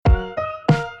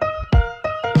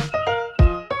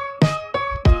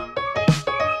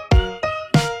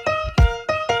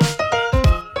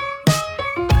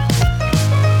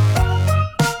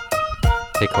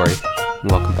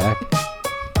Welcome back.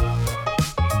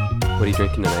 What are you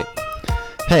drinking tonight?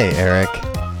 Hey, Eric.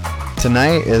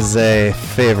 Tonight is a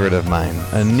favorite of mine,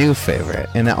 a new favorite,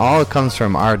 and it all comes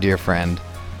from our dear friend,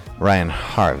 Ryan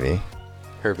Harvey.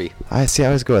 Hervey. I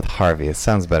always go with Harvey. It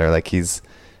sounds better, like he's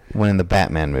winning the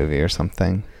Batman movie or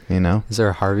something, you know? Is there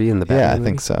a Harvey in the Batman Yeah, I movie?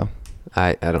 think so.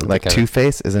 I don't like think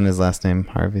Two-Face, isn't his last name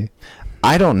Harvey?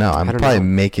 I don't know. I'm probably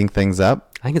making things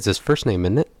up. I think it's his first name,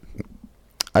 isn't it?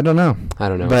 I don't know. I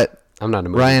don't know. But I'm not a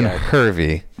movie Ryan guy.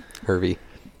 Hervey.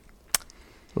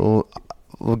 Well,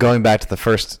 going back to the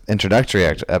first introductory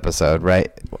episode,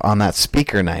 right? On that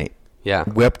speaker night, Yeah.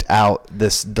 whipped out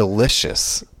this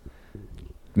delicious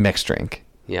mixed drink,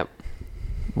 Yep.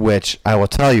 which I will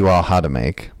tell you all how to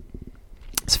make,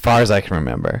 as far as I can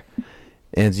remember.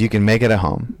 Is you can make it at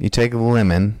home. You take a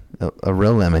lemon, a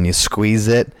real lemon, you squeeze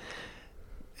it,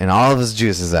 and all of its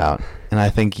juices out. And I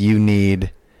think you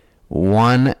need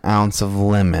 1 ounce of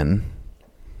lemon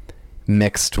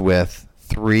mixed with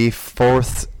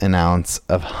 3/4 an ounce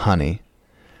of honey,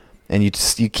 and you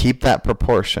keep that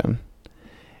proportion,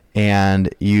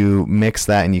 and you mix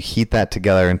that and you heat that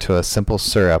together into a simple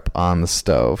syrup on the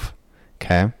stove.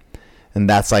 Okay. And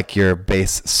that's like your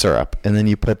base syrup. And then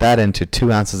you put that into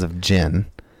 2 ounces of gin,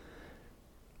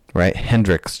 right?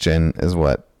 Hendrick's gin is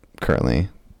what currently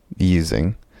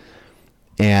using.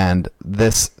 And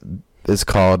this is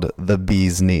called the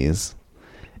Bee's Knees.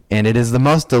 And it is the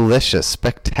most delicious,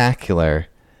 spectacular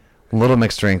little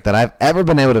mixed drink that I've ever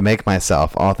been able to make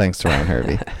myself, all thanks to Ryan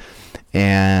Hervey.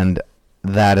 And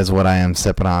that is what I am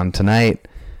sipping on tonight.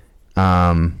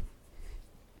 What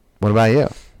about you?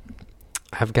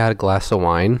 I've got a glass of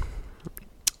wine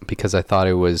because I thought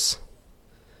it was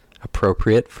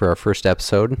appropriate for our first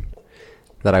episode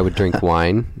that I would drink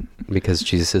wine because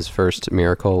Jesus' first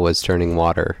miracle was turning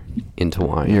water into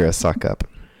wine. You're a suck up.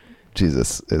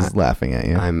 Jesus is laughing at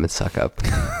you. I'm a suck up.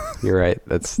 You're right.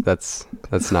 That's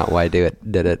not why I did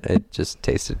it. It just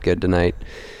tasted good tonight.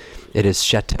 It is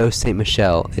Chateau Saint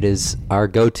Michel. It is our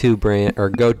go-to brand, or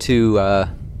go-to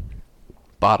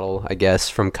bottle, I guess,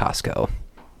 from Costco.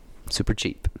 Super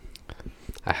cheap.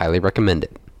 I highly recommend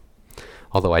it.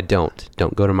 Although I don't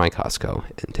go to my Costco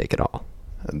and take it all.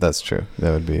 That's true.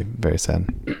 That would be very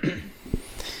sad.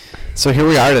 So here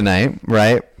we are tonight,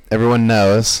 right? Everyone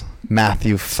knows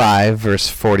Matthew 5 verse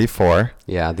 44.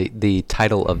 Yeah, the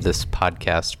title of this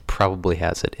podcast probably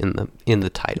has it in the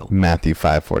title. Matthew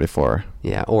 5:44.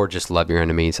 Yeah, or just love your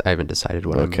enemies. I haven't decided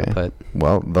what I'm going to put.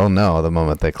 Well, they'll know the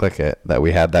moment they click it that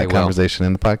we had that conversation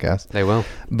in the podcast. They will.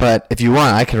 But if you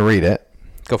want, I can read it.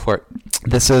 Go for it.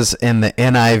 This is in the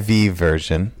NIV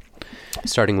version.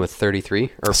 Starting with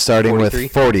 33 or starting 43?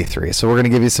 with 43. So we're going to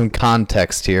give you some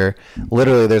context here.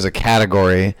 Literally, there's a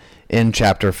category in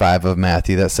chapter 5 of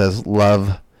Matthew that says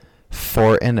love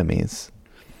for enemies.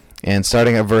 And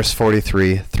starting at verse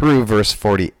 43 through verse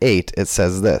 48, it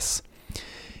says this: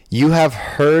 You have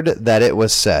heard that it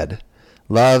was said,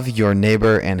 love your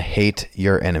neighbor and hate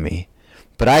your enemy.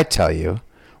 But I tell you,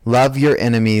 love your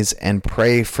enemies and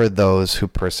pray for those who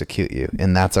persecute you.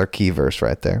 And that's our key verse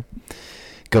right there.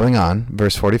 Going on,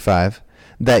 verse 45,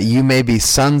 that you may be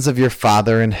sons of your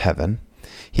Father in heaven.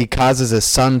 He causes his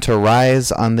sun to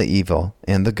rise on the evil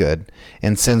and the good,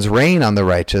 and sends rain on the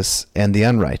righteous and the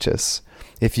unrighteous.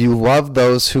 If you love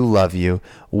those who love you,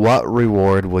 what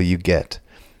reward will you get?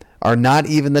 Are not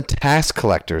even the tax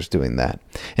collectors doing that?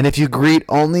 And if you greet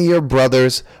only your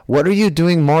brothers, what are you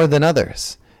doing more than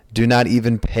others? Do not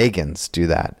even pagans do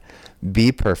that?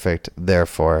 Be perfect,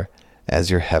 therefore, as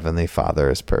your heavenly Father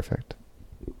is perfect.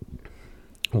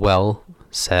 Well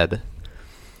said.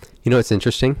 You know what's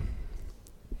interesting?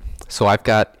 So I'm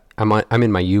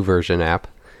in my YouVersion app,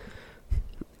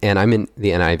 and I'm in the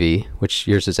NIV, which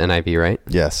yours is NIV, right?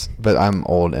 Yes, but I'm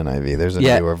old NIV. There's a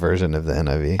newer version of the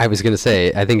NIV. I was gonna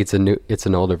say I think it's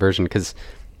an older version because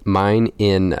mine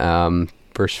in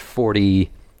verse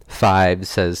 45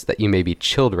 says that you may be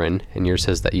children, and yours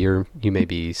says that you may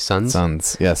be sons.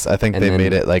 Sons, yes. I think they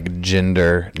made it like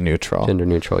gender neutral. Gender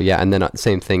neutral, yeah. And then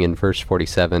same thing in verse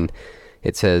 47.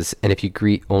 It says, and if you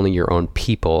greet only your own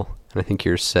people, and I think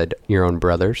yours said your own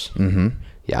brothers. Mm-hmm.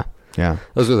 Yeah. Yeah.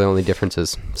 Those are the only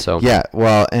differences. So yeah,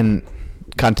 well, and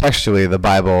contextually, the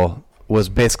Bible was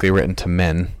basically written to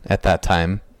men at that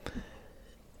time,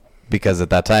 because at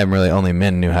that time, really only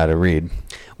men knew how to read.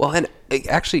 Well, and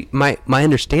actually, my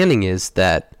understanding is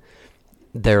that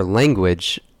their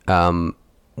language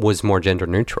was more gender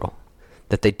neutral.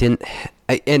 That they didn't,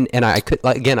 and I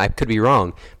could be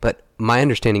wrong, but my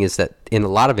understanding is that in a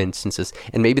lot of instances,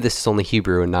 and maybe this is only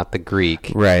Hebrew and not the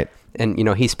Greek, right? And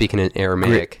he's speaking in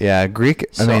Aramaic. Greek.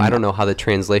 So I don't know how the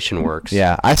translation works.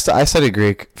 Yeah, I studied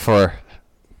Greek for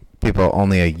people,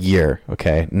 only a year.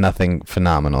 Okay, nothing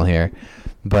phenomenal here,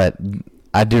 but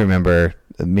I do remember.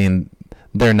 I mean,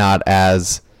 they're not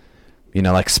as,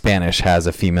 like Spanish has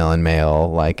a female and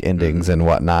male like endings and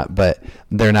whatnot, but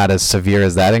they're not as severe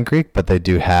as that in Greek. But they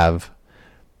do have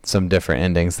some different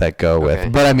endings that go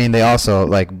with. But I mean, they also,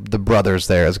 like, the brothers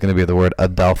there is going to be the word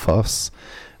adelphos,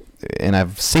 and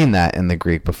I've seen that in the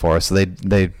Greek before. So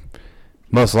they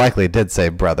most likely did say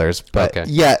brothers, but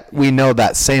yet we know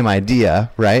that same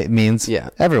idea, right? It means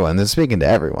everyone. They're speaking to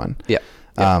everyone. Yeah.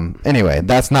 Anyway,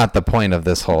 that's not the point of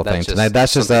this whole thing tonight.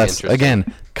 That's just us,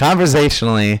 again,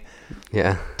 conversationally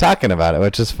talking about it,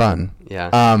 which is fun.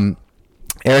 Yeah.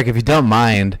 Eric, if you don't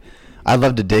mind, I'd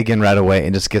love to dig in right away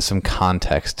and just give some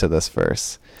context to this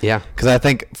verse. Yeah. Because I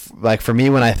think, like, for me,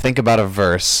 when I think about a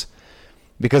verse,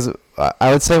 because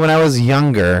I would say when I was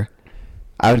younger,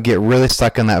 I would get really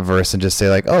stuck in that verse and just say,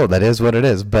 like, oh, that is what it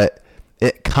is. But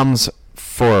it comes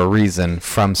for a reason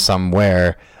from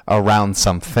somewhere around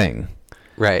something.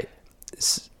 Right.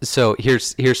 So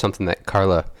here's something that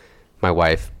Carla, my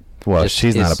wife,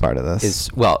 she's not a part of this.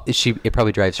 It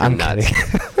probably drives her nuts.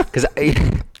 Because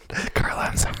Carla,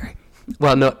 I'm sorry.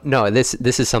 Well, no.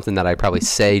 This is something that I probably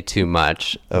say too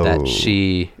much. That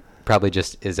she probably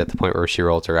just is at the point where she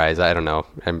rolls her eyes. I don't know.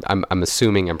 I'm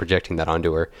assuming I'm projecting that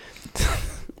onto her.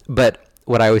 But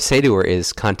what I always say to her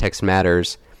is context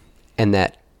matters, and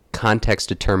that context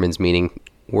determines meaning.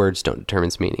 Words don't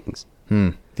determine meanings.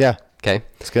 Yeah. Okay.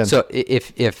 That's good. So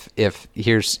if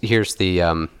here's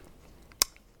the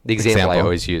example I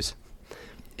always use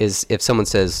is if someone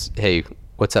says, "Hey,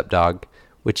 what's up, dog?"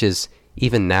 which is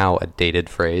even now a dated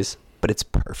phrase, but it's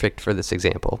perfect for this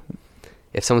example.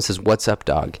 If someone says, "What's up,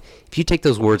 dog?" if you take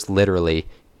those words literally,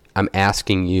 I'm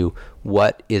asking you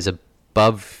what is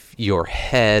above your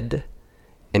head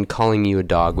and calling you a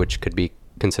dog, which could be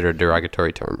considered a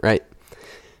derogatory term, right?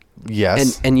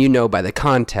 Yes. And you know by the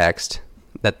context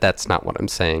that that's not what I'm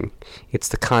saying. It's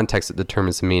the context that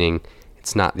determines the meaning.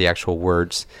 It's not the actual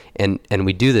words. And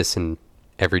we do this in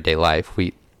everyday life.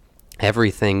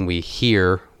 Everything we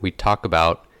hear, we talk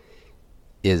about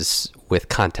is with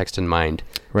context in mind.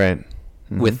 Right.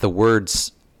 Mm-hmm. With the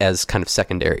words as kind of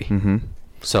secondary. Mm-hmm.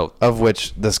 So, of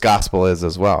which this gospel is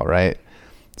as well, right?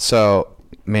 So,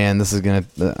 man, I'm going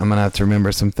to have to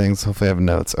remember some things. Hopefully I have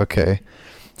notes. Okay.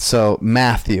 So,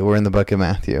 Matthew, we're in the book of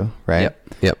Matthew, right?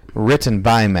 Yep. Written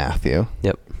by Matthew.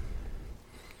 Yep.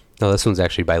 No, this one's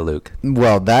actually by Luke.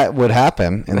 Well, that would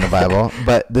happen in the Bible,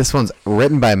 but this one's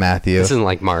written by Matthew. This isn't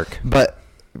like Mark.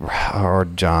 Or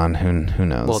John, who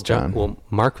knows? Well, John.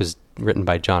 Mark was written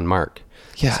by John Mark.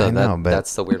 Yeah, so I know, but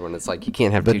that's the weird one. It's like you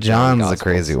can't have two John John's the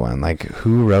crazy one. Like,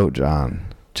 who wrote John?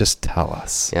 Just tell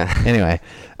us. Yeah. Anyway,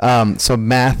 so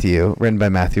Matthew, written by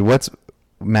Matthew. What's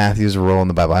Matthew's role in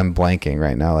the Bible? I'm blanking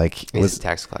right now. Like, he's a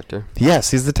tax collector.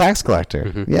 Yes, he's the tax collector.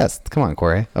 Mm-hmm. Yes, come on,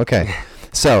 Cory. Okay.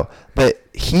 So, but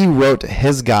he wrote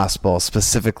his gospel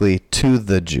specifically to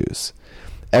the Jews.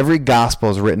 Every gospel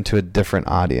is written to a different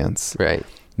audience. Right.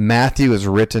 Matthew is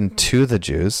written to the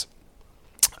Jews,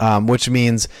 which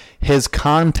means his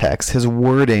context, his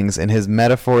wordings, and his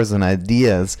metaphors and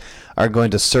ideas are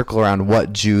going to circle around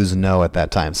what Jews know at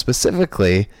that time.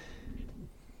 Specifically,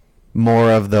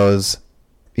 more of those,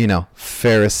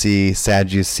 Pharisee,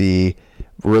 Sadducee,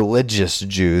 religious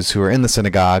Jews who are in the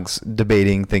synagogues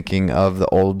debating, thinking of the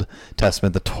Old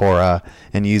Testament, the Torah,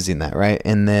 and using that, right?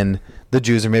 And then the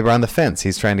Jews are maybe on the fence.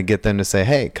 He's trying to get them to say,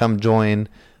 hey, come join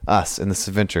us in this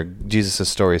adventure. Jesus'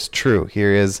 story is true.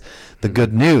 Here is the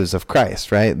good news of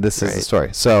Christ, right? This is the story.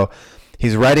 So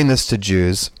he's writing this to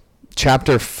Jews.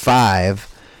 Chapter 5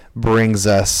 brings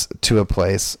us to a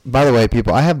place. By the way,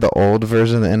 people, I have the old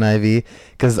version of the NIV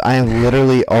because I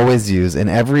literally always use, in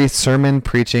every sermon,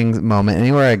 preaching moment,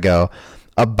 anywhere I go,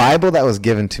 a Bible that was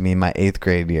given to me my 8th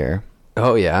grade year.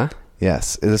 Oh, yeah?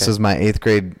 Yes. This was my 8th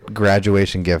grade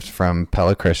graduation gift from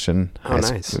Pella Christian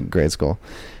grade school.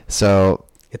 So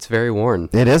it's very worn.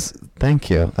 It is. Thank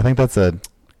you. I think that's a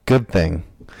good thing.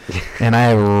 And I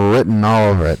have written all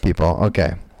over it, people.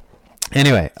 Okay.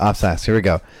 Anyway, off task. Here we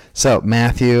go. So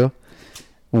Matthew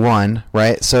 1,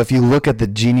 right? So if you look at the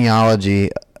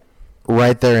genealogy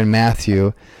right there in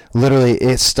Matthew, literally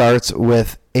it starts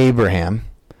with Abraham,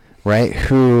 right?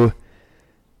 Who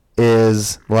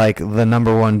is like the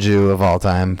number one Jew of all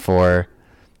time for,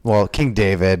 King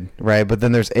David, right? But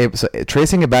then there's so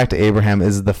tracing it back to Abraham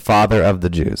is the father of the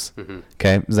Jews. Mm-hmm.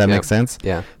 Okay, does that make sense?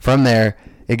 Yeah. From there,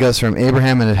 it goes from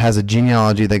Abraham and it has a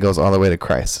genealogy that goes all the way to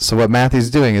Christ. So what Matthew's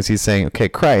doing is he's saying, okay,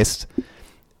 Christ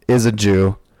is a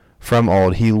Jew from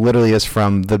old. He literally is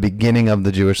from the beginning of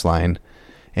the Jewish line.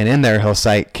 And in there, he'll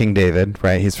cite King David,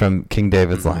 right? He's from King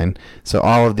David's line. So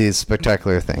all of these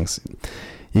spectacular things.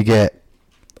 You get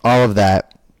all of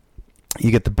that.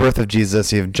 You get the birth of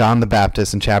Jesus. You have John the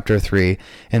Baptist in chapter 3.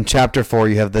 In chapter 4,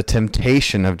 you have the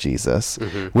temptation of Jesus,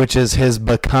 which is his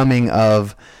becoming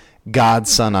of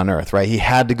God's son on earth, right? He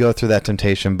had to go through that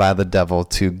temptation by the devil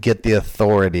to get the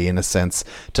authority, in a sense,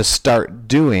 to start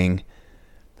doing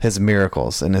his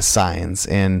miracles and his signs.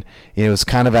 And it was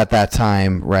kind of at that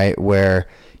time, right, where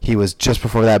he was just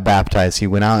before that baptized. He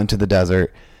went out into the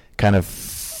desert, kind of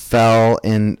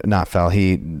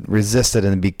he resisted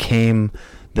and became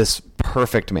this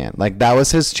perfect man. Like, that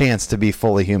was his chance to be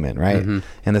fully human, right?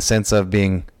 In the sense of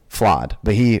being flawed.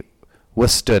 But he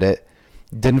withstood it,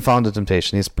 didn't fall into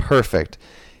temptation. He's perfect.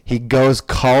 He goes,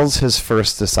 calls his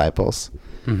first disciples,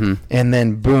 and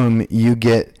then boom, you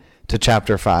get to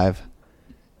chapter 5,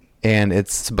 and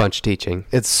it's a bunch of teaching.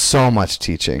 It's so much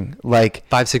teaching. Like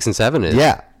 5, 6, and 7 is.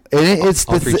 Yeah. It's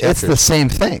the same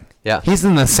thing. Yeah. He's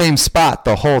in the same spot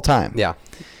the whole time. Yeah.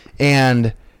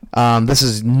 And this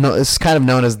is kind of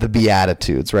known as the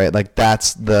Beatitudes, right? Like,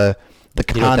 that's the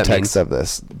context of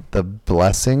this. The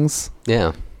blessings.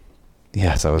 Yeah.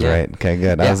 Yes, I was right. Okay,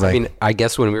 good. Yeah, I was like, I mean, I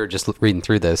guess when we were just reading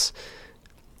through this,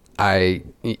 I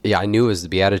knew it was the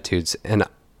Beatitudes, and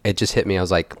it just hit me. I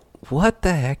was like, what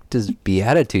the heck does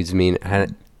Beatitudes mean?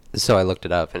 And so I looked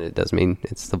it up, and it does mean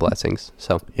it's the blessings.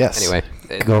 So yes. Anyway,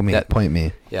 point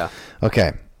me. Yeah.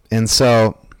 Okay, and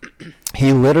so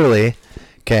he literally,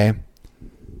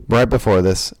 right before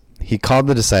this, he called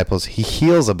the disciples. He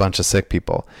heals a bunch of sick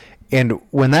people, and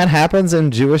when that happens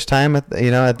in Jewish time, at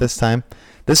this time,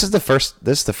 this is the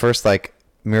first like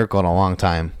miracle in a long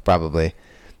time, probably.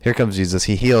 Here comes Jesus.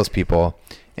 He heals people,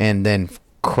 and then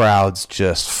crowds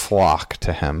just flock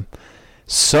to him.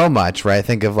 So much, right?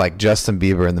 Think of like Justin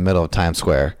Bieber in the middle of Times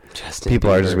Square.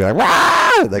 People are just be like,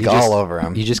 "Rah!" Like all over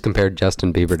him. You just compared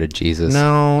Justin Bieber to Jesus.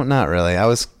 No, not really. I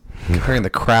was comparing the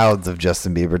crowds of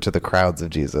Justin Bieber to the crowds of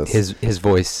Jesus. His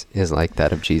voice is like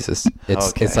that of Jesus.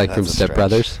 It's like from Step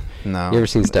Brothers. No. You ever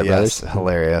seen Step Brothers?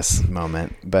 Hilarious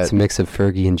moment. But it's a mix of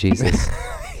Fergie and Jesus.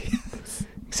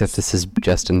 Except this is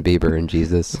Justin Bieber and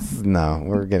Jesus. No,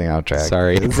 we're getting off track.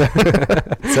 Sorry.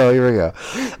 So here we go.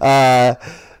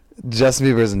 Justin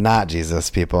Bieber is not Jesus,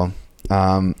 people.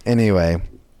 Anyway,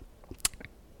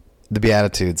 the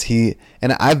Beatitudes.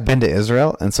 And I've been to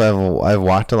Israel, and so I've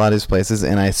walked a lot of these places,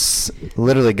 and I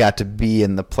literally got to be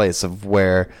in the place of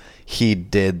where he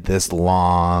did this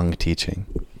long teaching.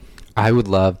 I would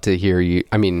love to hear you.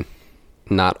 I mean,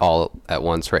 not all at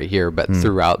once right here, but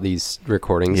throughout these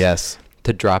recordings. Yes.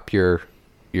 To drop your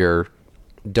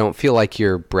don't feel like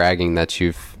you're bragging that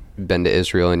you've been to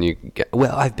Israel and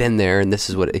I've been there and this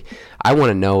is what I want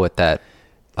to know what that,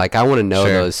 like, I want to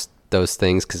know those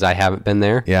things, because I haven't been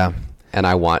there. Yeah. And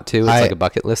I want to. It's like a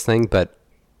bucket list thing, but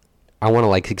I want to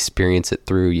like experience it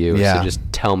through you. Yeah. So just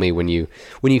tell me when you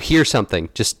hear something,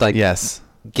 just like, yes,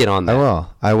 get on that.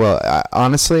 I will.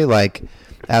 Honestly, like,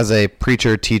 as a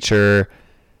preacher, teacher,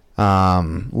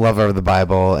 lover of the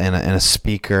Bible, and a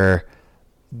speaker,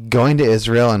 going to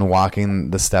Israel and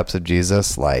walking the steps of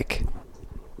Jesus, like,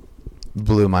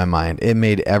 blew my mind. It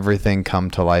made everything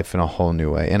come to life in a whole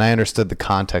new way. And I understood the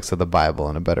context of the Bible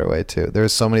in a better way too.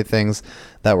 There's so many things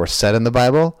that were said in the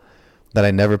Bible that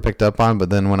I never picked up on, but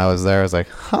then when I was there, I was like,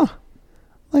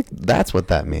 like, that's what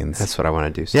that means. That's what I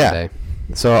want to do someday.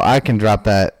 Yeah. So I can drop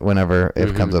that whenever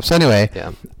it comes up. So anyway,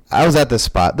 I was at this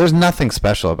spot. There's nothing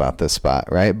special about this spot,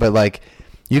 right? But like,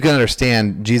 you can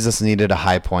understand Jesus needed a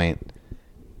high point.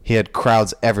 He had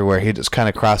crowds everywhere. He just kind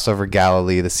of crossed over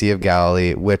Galilee, the Sea of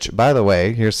Galilee, which, by the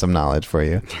way, here's some knowledge for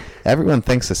you. Everyone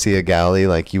thinks the Sea of Galilee,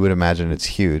 like, you would imagine it's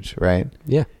huge, right?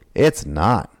 Yeah. It's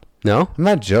not. No? I'm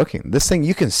not joking. This thing,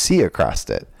 you can see across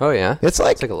it. Oh, yeah? It's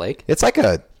like a lake? It's like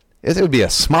it would be a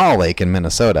small lake in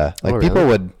Minnesota. Like, people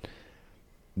would,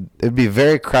 it'd be a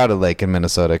very crowded lake in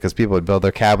Minnesota because people would build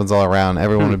their cabins all around.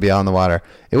 Everyone would be out in the water.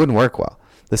 It wouldn't work well.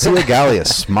 The Sea of Galilee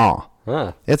is small.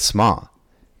 It's small.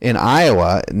 In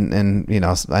Iowa, and you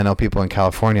know, I know people in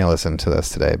California listen to this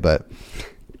today, but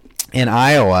in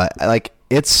Iowa, like,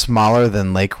 it's smaller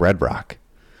than Lake Red Rock.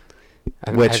 I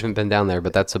haven't been down there,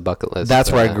 but that's a bucket list.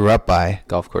 That's where I grew up by.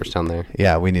 Golf course down there.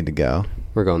 Yeah, we need to go.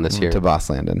 We're going this year. To Boss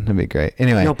Landon. It'd be great.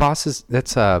 Anyway. No, Boss is,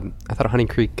 that's, I thought Honey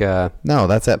Creek. No,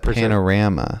 that's at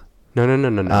Panorama.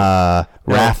 No.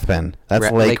 Rathbun.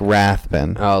 That's Lake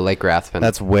Rathbun. Oh, Lake Rathbun.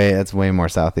 That's way more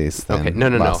southeast than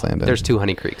Boss Landon. There's 2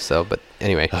 Honey Creeks, so, but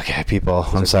anyway. Okay, people.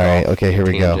 I'm sorry. Okay, here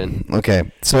we go. Okay,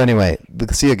 so anyway,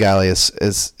 the Sea of Galilee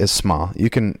is small. You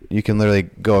can literally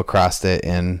go across it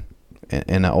in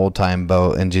an old time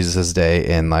boat in Jesus' day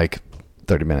in like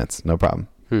 30 minutes, no problem.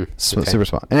 Super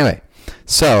small. Anyway,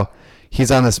 so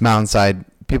he's on this mountainside.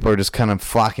 people are just kind of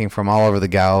flocking from all over the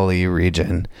Galilee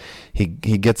region. He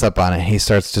gets up on it. He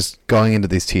starts just going into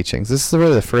these teachings. This is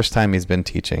really the first time he's been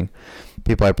teaching.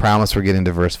 People, I promise we're getting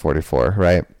to verse 44,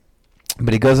 right?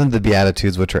 But he goes into the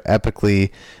Beatitudes, which are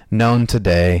epically known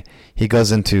today. He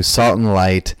goes into salt and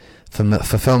light,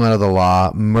 fulfillment of the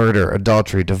law, murder,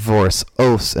 adultery, divorce,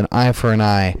 oaths, an eye for an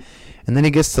eye. And then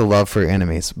he gets to love for your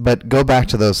enemies. But go back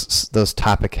to those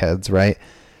topic heads, right?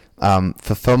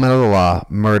 Fulfillment of the law,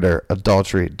 murder,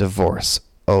 adultery, divorce,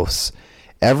 oaths.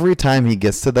 Every time he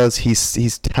gets to those,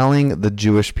 he's telling the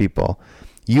Jewish people,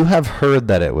 you have heard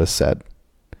that it was said,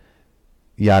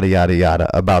 yada, yada, yada,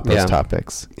 about those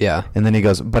topics. Yeah. And then he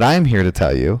goes, but I'm here to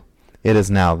tell you, it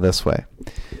is now this way.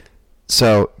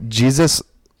 So Jesus,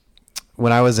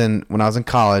 when I was in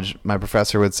college, my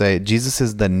professor would say, Jesus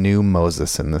is the new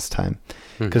Moses in this time.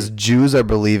 Because Jews are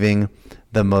believing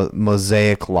the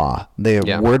Mosaic law. They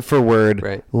word for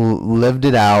word lived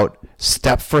it out,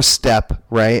 step for step,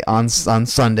 right, on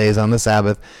Sundays, on the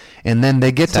Sabbath. And then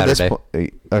they get Saturday. to this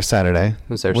point, or Saturday,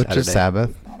 which is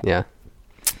Sabbath. Yeah.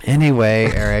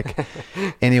 Anyway, Eric.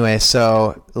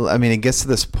 So, I mean, it gets to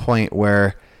this point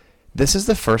where this is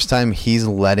the first time he's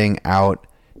letting out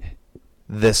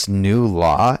this new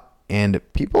law, and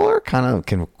people are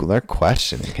they're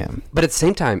questioning him. But at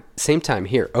the same time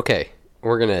here, okay,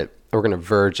 we're gonna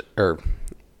verge or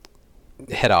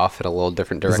head off in a little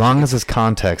different direction. As long as it's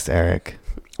context, Eric.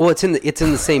 Well, it's in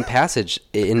the same passage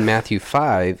in Matthew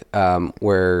 5,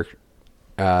 where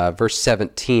verse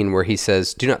 17, where he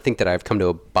says, "Do not think that I have come to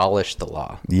abolish the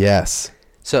law." Yes.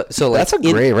 So like, that's a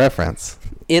great reference.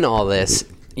 In all this,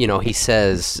 he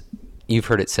says, "You've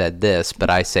heard it said this, but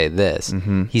I say this."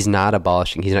 Mm-hmm. He's not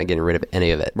abolishing. He's not getting rid of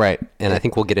any of it. Right. And I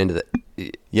think we'll get into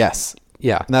the. Yes.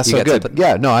 Yeah. And that's so good. Something?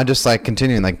 Yeah. No, I'm just like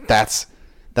continuing. Like that's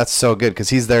so good because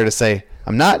he's there to say,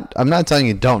 I'm not telling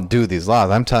you don't do these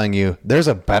laws. I'm telling you there's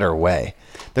a better way.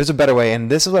 There's a better way. And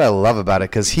this is what I love about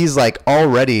it, because he's like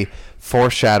already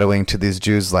foreshadowing to these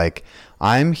Jews, like,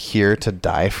 I'm here to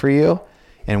die for you.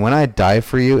 And when I die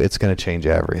for you, it's going to change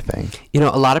everything.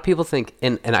 A lot of people think,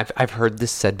 and I've heard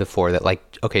this said before, that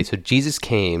like, okay, so Jesus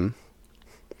came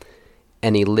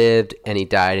and he lived and he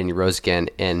died and he rose again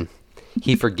and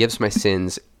he forgives my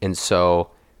sins. And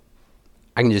so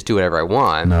I can just do whatever I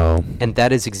want. No. And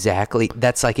that's exactly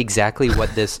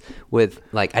what this with,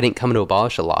 like, I didn't come to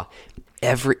abolish the law.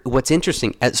 What's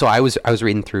interesting, so I was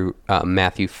reading through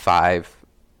Matthew 5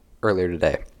 earlier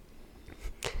today.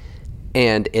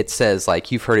 And it says,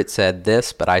 like, you've heard it said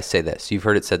this, but I say this. You've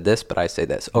heard it said this, but I say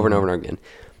this, over and over and over again.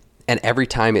 And every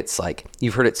time it's like,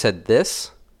 you've heard it said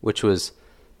this, which was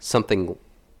something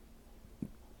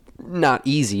not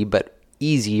easy, but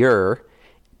easier,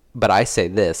 but I say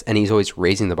this. And he's always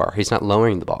raising the bar. He's not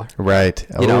lowering the bar. Right.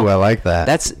 Oh, I like that.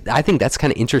 I think that's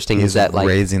kind of interesting. He's is that like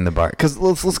raising the bar? Because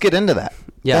let's get into that.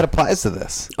 Yeah. That applies to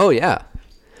this. Oh, yeah.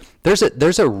 There's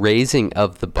a raising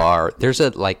of the bar. There's a,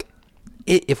 like,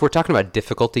 if we're talking about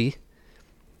difficulty,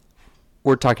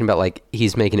 we're talking about like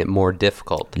he's making it more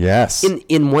difficult. Yes.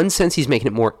 In one sense, he's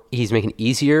making it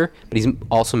easier, but he's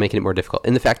also making it more difficult.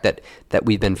 And the fact that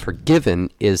we've been forgiven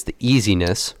is the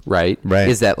easiness, right? Right.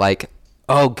 Is that like,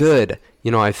 oh, good,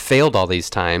 I've failed all these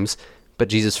times, but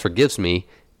Jesus forgives me.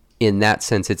 In that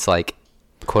sense, it's like,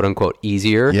 quote unquote,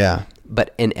 easier. Yeah.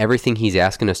 But in everything he's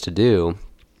asking us to do,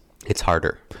 it's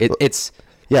harder. It's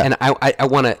yeah. And I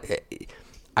want to.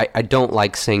 I don't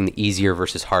like saying the easier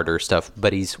versus harder stuff,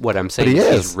 but what I'm saying is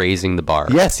he's raising the bar.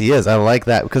 Yes, he is. I like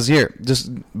that. Because here,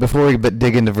 just before we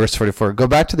dig into verse 44, go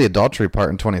back to the adultery part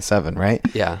in 27, right?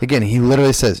 Yeah. Again, he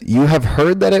literally says, you have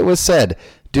heard that it was said,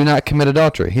 do not commit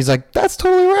adultery. He's like, that's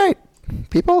totally right.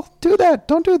 People, do that.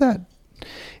 Don't do that.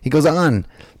 He goes on.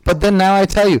 But then now I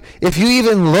tell you, if you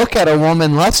even look at a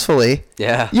woman lustfully,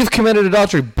 you've committed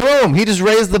adultery. Boom. He just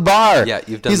raised the bar. Yeah,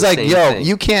 you've done He's the like, same yo, thing.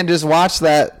 you can't just watch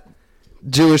that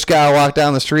Jewish guy walk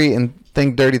down the street and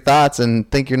think dirty thoughts and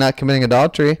think you're not committing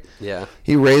adultery. Yeah.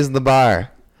 He raised the bar.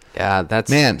 Yeah,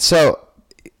 that's... Man, so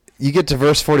you get to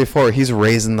verse 44, he's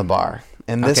raising the bar.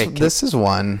 And this is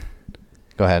one...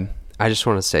 Go ahead. I just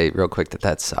want to say real quick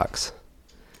that sucks.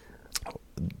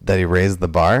 That he raised the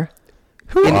bar?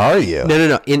 Who are you? No.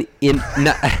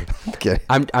 No, Okay.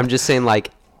 I'm just saying,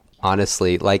 like,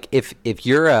 honestly, like, if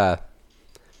you're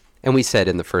and we said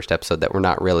in the first episode that we're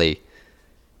not really...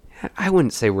 I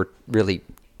wouldn't say we're really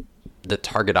the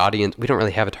target audience. We don't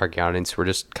really have a target audience. We're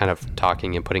just kind of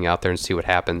talking and putting out there and see what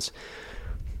happens.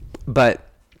 But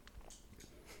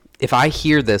if I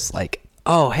hear this, like,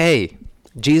 oh, hey,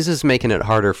 Jesus is making it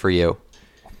harder for you,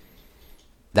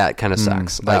 that kind of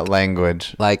sucks. That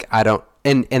language. Like, I don't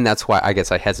and that's why I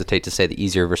guess I hesitate to say the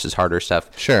easier versus harder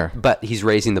stuff. Sure. But he's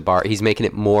raising the bar. He's making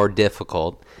it more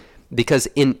difficult because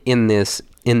in this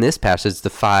passage, the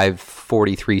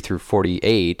 5:43 through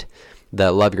 48,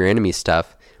 the love your enemy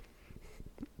stuff,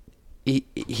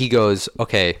 he goes,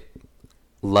 okay,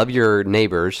 love your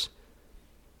neighbors.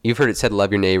 You've heard it said,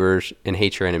 love your neighbors and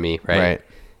hate your enemy, right? Right.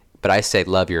 But I say,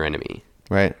 love your enemy.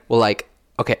 Right. Well, like,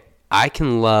 okay, I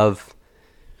can love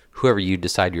whoever you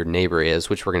decide your neighbor is,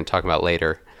 which we're going to talk about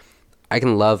later. I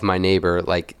can love my neighbor,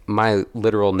 like my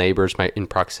literal neighbors, in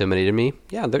proximity to me.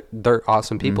 Yeah, they're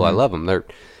awesome people. I love them.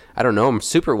 I don't know them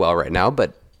super well right now,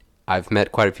 but I've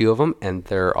met quite a few of them, and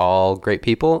they're all great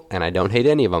people, and I don't hate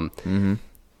any of them. Mm-hmm.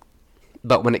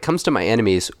 But when it comes to my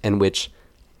enemies, in which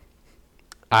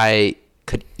I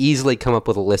could easily come up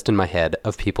with a list in my head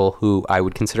of people who I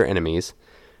would consider enemies,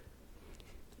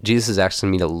 Jesus is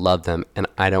asking me to love them, and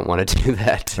I don't want to do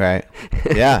that. Right.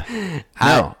 Yeah.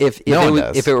 No. If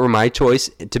it were my choice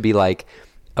to be like,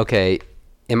 okay,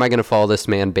 am I going to follow this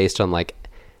man based on like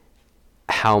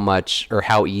how much or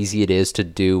how easy it is to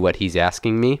do what he's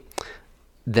asking me,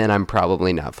 then I'm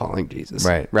probably not following Jesus.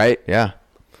 Right. Right? Yeah.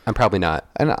 I'm probably not.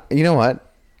 And you know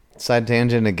what? Side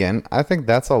tangent again. I think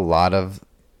that's a lot of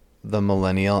the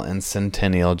millennial and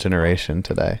centennial generation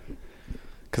today.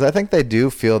 Because I think they do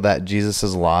feel that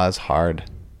Jesus' law is hard.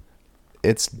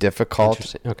 It's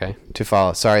difficult to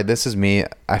follow. Sorry, this is me.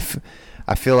 I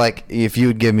feel like if you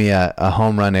would give me a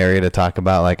home run area to talk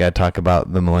about, like I talk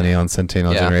about the millennial and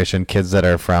centennial generation, kids that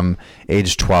are from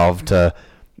age 12 to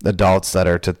adults that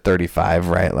are to 35,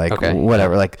 right? Like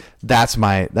whatever. Like that's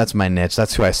my niche.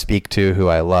 That's who I speak to, who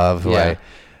I love, who I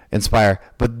inspire.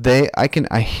 But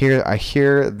I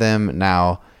hear them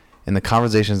now in the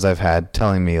conversations I've had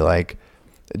telling me like,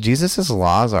 Jesus's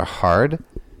laws are hard,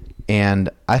 and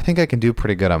I think I can do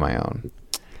pretty good on my own.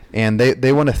 And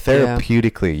they want to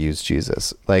therapeutically use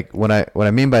Jesus. Like what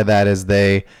I mean by that is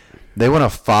they want to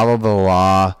follow the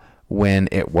law when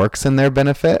it works in their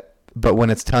benefit, but when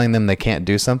it's telling them they can't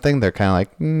do something, they're kind of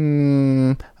like,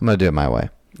 I'm gonna do it my way.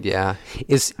 Yeah.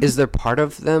 Is there part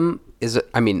of them?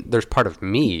 There's part of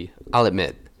me. I'll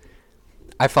admit,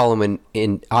 I fall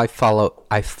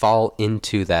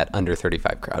into that under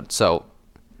 35 crowd. So.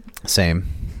 Same.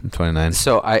 I'm 29.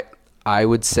 So I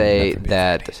would say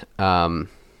that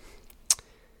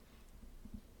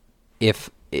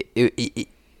if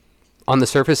on the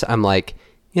surface I'm like,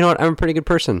 you know what, I'm a pretty good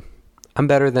person. I'm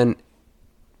better than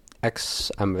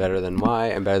X, I'm better than Y,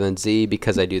 I'm better than Z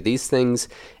because I do these things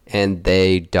and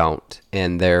they don't,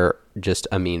 and they're just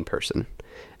a mean person.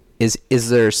 Is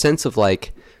there a sense of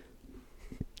like,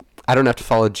 I don't have to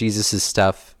follow Jesus's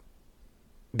stuff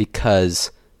because,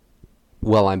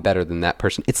 well, I'm better than that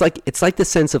person. It's like the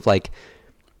sense of like,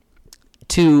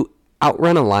 to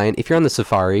outrun a lion, if you're on the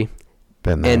safari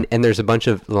and there's a bunch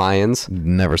of lions.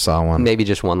 Never saw one. Maybe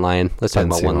just one lion. Let's talk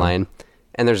about one lion.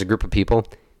 And there's a group of people.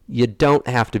 You don't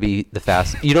have to be the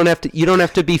fast. You don't have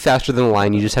to be faster than the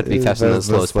lion. You just have to be faster than the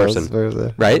slowest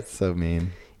person. Right? That's so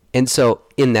mean. And so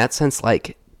in that sense,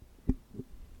 like,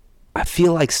 I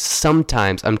feel like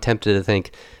sometimes I'm tempted to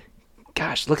think,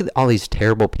 gosh, look at all these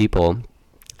terrible people.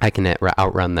 I can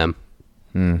outrun them.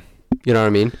 You know what I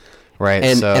mean? Right.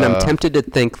 And I'm tempted to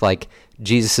think like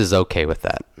Jesus is okay with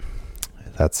that.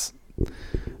 That's,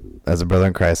 as a brother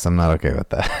in Christ, I'm not okay with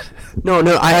that. No,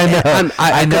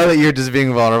 I know that you're just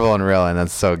being vulnerable and real, and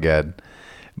that's so good.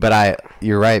 But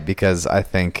you're right, because I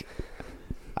think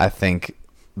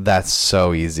that's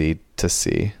so easy to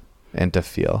see and to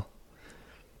feel.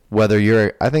 Whether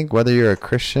you're a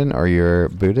Christian or you're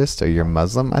Buddhist or you're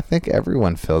Muslim, I think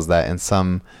everyone feels that in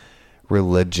some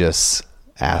religious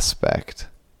aspect.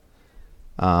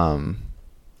 Man,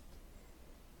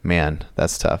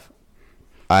 that's tough.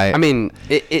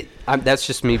 That's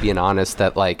just me being honest.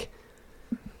 That like,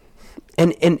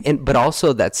 but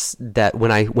also that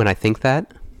when I think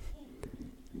that,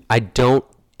 I don't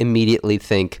immediately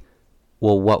think,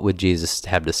 well, what would Jesus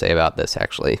have to say about this?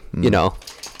 Actually, you know.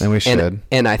 And we should.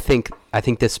 And I think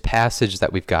this passage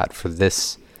that we've got for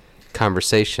this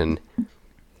conversation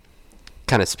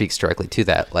kind of speaks directly to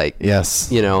that. Like, yes,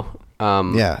 you know,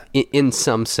 in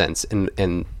some sense,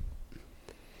 and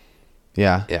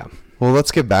yeah. Well,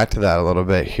 let's get back to that a little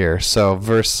bit here. So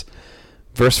verse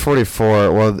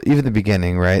 44, well, even the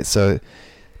beginning, right? So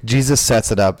Jesus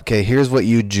sets it up. Okay, here's what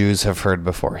you Jews have heard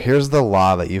before. Here's the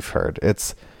law that you've heard.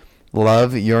 It's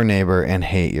love your neighbor and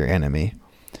hate your enemy.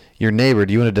 Your neighbor,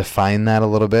 do you want to define that a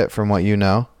little bit from what you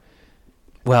know?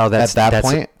 Well, that's at that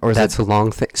point, or that's a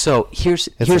long thing. So here's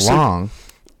long.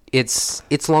 It's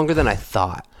longer than I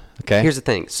thought. Okay. Here's the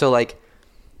thing. So like,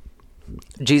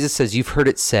 Jesus says, you've heard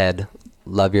it said,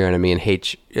 love your enemy and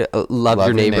love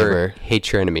your neighbor,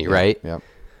 hate your enemy, right? Yep.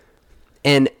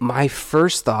 And my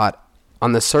first thought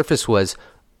on the surface was,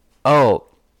 oh,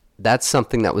 that's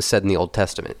something that was said in the Old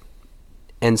Testament.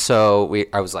 And so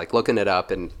I was like looking it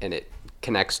up, and it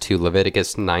connects to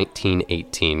Leviticus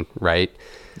 19:18, right?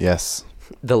 Yes.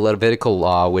 The Levitical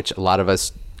law, which a lot of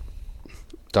us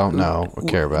don't know or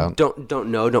care about.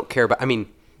 Don't care about. I mean,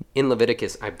 in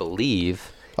Leviticus, I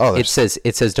believe it says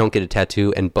don't get a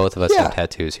tattoo, and both of us have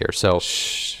tattoos here. So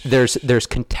there's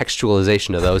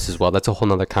contextualization of those as well. That's a whole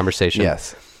nother conversation.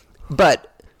 Yes.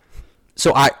 But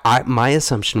so my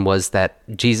assumption was that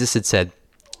Jesus had said,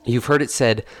 you've heard it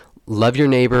said, love your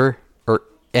neighbor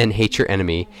and hate your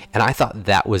enemy. And I thought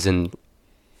that was in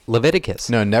Leviticus.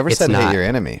 No, never said hate your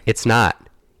enemy. It's not.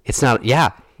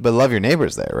 Yeah. But love your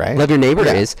neighbor's there, right? Love your neighbor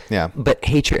is. Yeah. But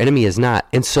hate your enemy is not.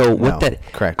 And so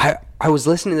correct. I was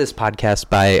listening to this podcast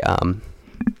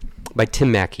by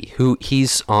Tim Mackey, who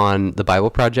he's on the Bible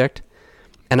Project,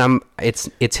 and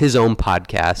it's his own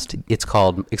podcast. It's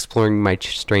called Exploring My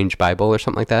Strange Bible or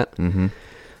something like that. Mm-hmm.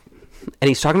 And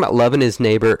he's talking about loving his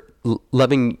neighbor,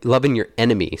 loving your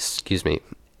enemy, excuse me.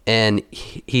 And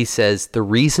he says the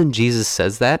reason Jesus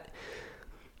says,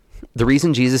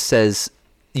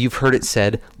 you've heard it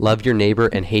said, love your neighbor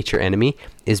and hate your enemy,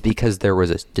 is because there was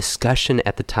a discussion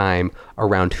at the time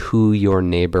around who your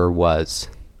neighbor was.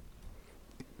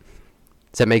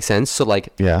 Does that make sense? So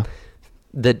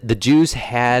the Jews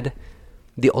had,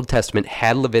 the Old Testament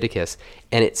had Leviticus,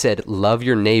 and it said, love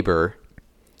your neighbor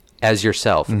as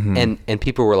yourself. Mm-hmm. And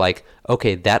people were like,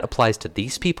 okay, that applies to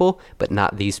these people, but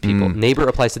not these people. Neighbor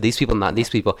applies to these people, not these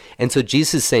people. And so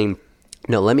Jesus is saying,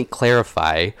 no, let me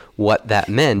clarify what that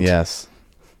meant. Yes.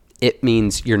 It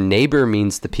means your neighbor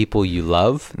means the people you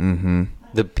love,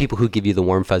 the people who give you the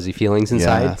warm, fuzzy feelings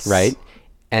inside, right?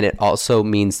 And it also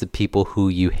means the people who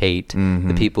you hate,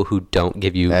 the people who don't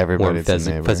give you warm,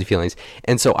 fuzzy feelings.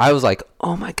 And so I was like,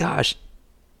 oh my gosh,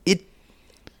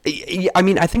 I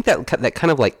mean, I think that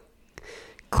kind of like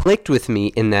clicked with me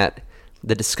in that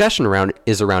the discussion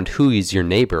around who is your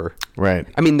neighbor. Right.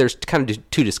 I mean, there's kind of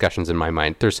two discussions in my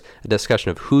mind. There's a discussion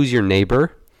of who's your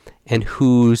neighbor and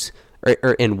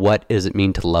and what does it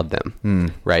mean to love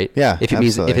them, right? Yeah, if it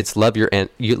means if it's love your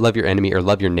enemy or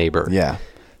love your neighbor. Yeah.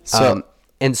 So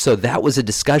and so that was a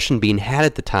discussion being had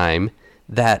at the time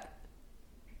that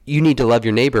you need to love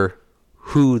your neighbor.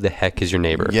 Who the heck is your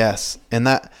neighbor? Yes, and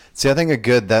I think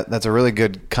that's a really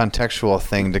good contextual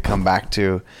thing to come back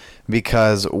to,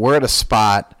 because we're at a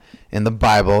spot in the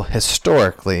Bible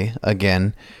historically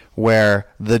again where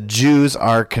the Jews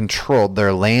are controlled,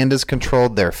 their land is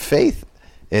controlled, their faith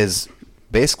is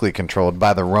basically controlled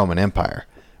by the Roman Empire,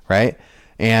 right?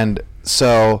 And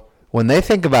so when they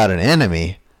think about an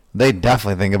enemy, they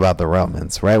definitely think about the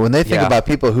Romans, right? When they think about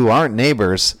people who aren't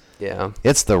neighbors,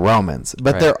 it's the Romans.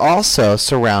 But they're also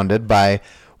surrounded by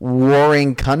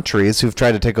warring countries who've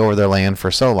tried to take over their land for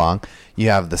so long. You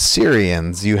have the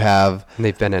Syrians, you have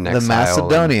they've been in exile, the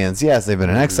Macedonians. Yes, they've been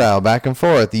in exile back and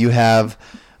forth. You have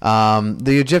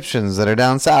the Egyptians that are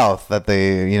down south that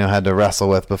they had to wrestle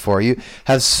with before. You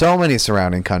have so many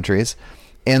surrounding countries.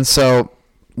 And so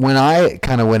when I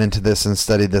kind of went into this and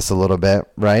studied this a little bit,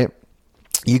 right,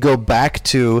 you go back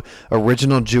to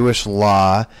original Jewish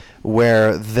law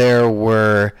where there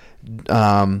were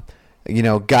God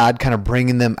kind of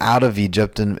bringing them out of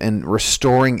Egypt and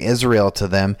restoring Israel to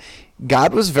them.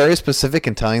 God was very specific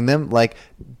in telling them, like,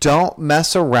 don't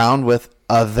mess around with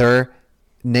other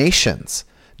nations.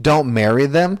 Don't marry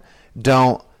them.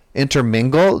 Don't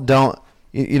intermingle. Don't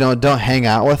hang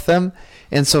out with them.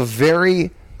 And so very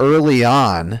early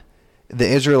on, the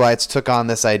Israelites took on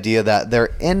this idea that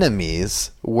their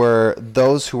enemies were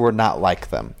those who were not like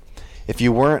them. If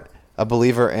you weren't a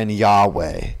believer in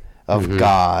Yahweh, of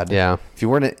God, if you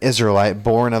weren't an Israelite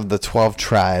born of the 12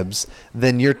 tribes,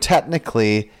 then you're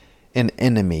technically an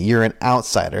enemy. You're an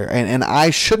outsider. And I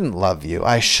shouldn't love you.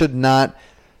 I should not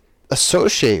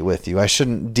associate with you. I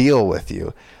shouldn't deal with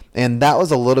you. And that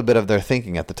was a little bit of their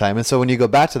thinking at the time. And so when you go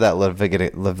back to that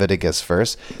Leviticus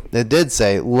verse, it did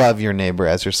say, love your neighbor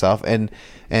as yourself. And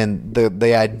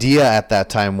the idea at that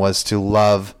time was to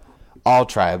love all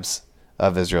tribes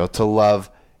of Israel, to love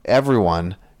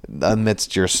everyone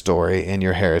amidst your story and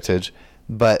your heritage.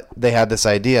 But they had this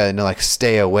idea, like,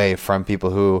 stay away from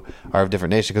people who are of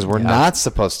different nations because we're not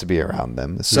supposed to be around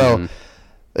them. So,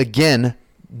 again,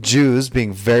 Jews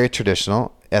being very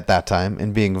traditional at that time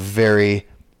and being very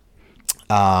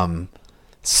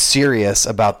serious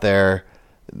about their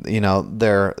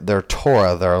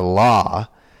Torah, their law,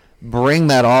 bring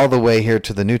that all the way here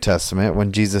to the New Testament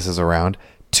when Jesus is around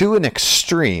to an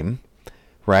extreme,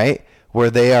 right, where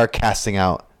they are casting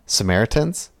out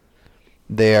Samaritans.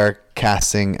 They are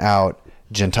casting out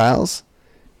Gentiles.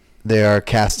 They are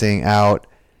casting out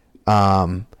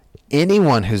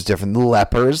anyone who's different. The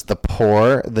lepers, the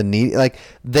poor, the needy. Like,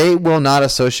 they will not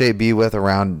associate, be with,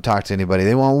 around, talk to anybody.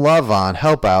 They won't love on,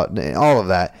 help out, all of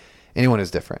that. Anyone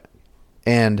who's different.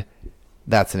 And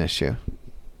that's an issue.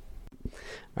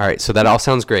 All right, so that all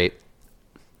sounds great.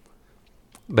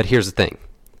 But here's the thing.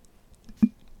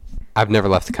 I've never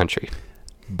left the country.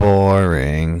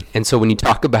 Boring. And so when you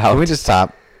talk about... Can we just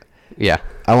stop? Yeah.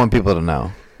 I want people to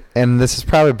know. And this is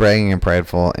probably bragging and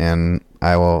prideful, and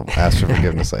I will ask for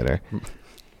forgiveness later.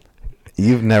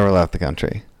 You've never left the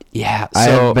country. Yeah. I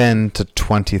have been to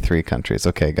 23 countries.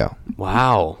 Okay, go.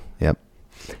 Wow. Yep.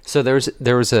 So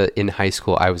there was in high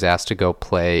school, I was asked to go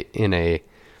play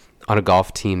on a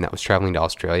golf team that was traveling to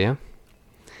Australia.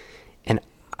 And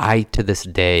I, to this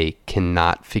day,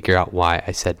 cannot figure out why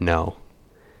I said no.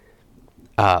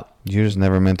 You just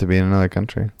never meant to be in another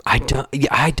country. I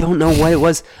don't know what it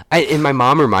was. And my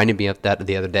mom reminded me of that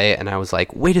the other day, and I was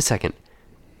like, wait a second.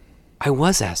 I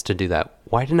was asked to do that.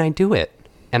 Why didn't I do it?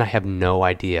 And I have no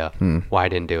idea why I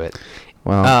didn't do it.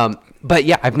 Well, but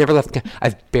yeah, I've never left.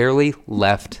 I've barely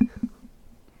left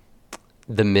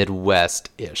the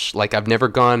Midwest-ish. Like, I've never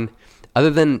gone,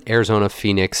 other than Arizona,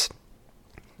 Phoenix,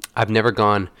 I've never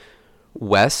gone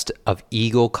west of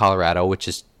Eagle, Colorado, which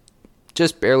is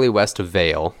just barely west of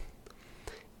Vail.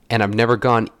 And I've never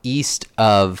gone east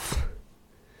of...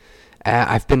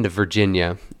 I've been to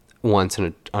Virginia once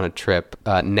on a trip.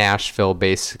 Nashville,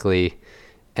 basically.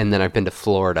 And then I've been to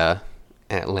Florida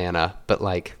and Atlanta. But,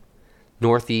 like,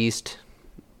 northeast,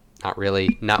 not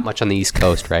really. Not much on the East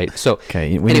Coast, right? So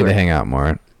okay, we need to hang out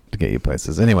more to get you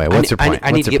places. Anyway, what's your point?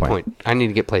 I need to get point. I need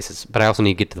to get places, but I also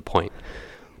need to get to the point.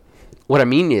 What I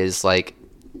mean is, like,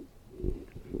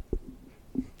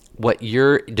 what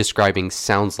you're describing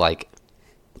sounds like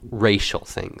racial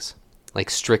things, like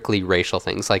strictly racial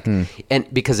things, like,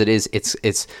 and because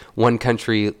it's one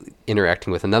country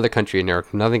interacting with another country, interacting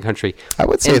with another country. I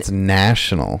would say it's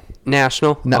national.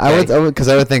 National? No, okay. because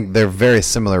I would think they're very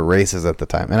similar races at the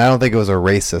time, and I don't think it was a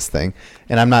racist thing.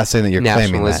 And I'm not saying that you're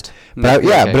claiming that, but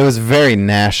but it was very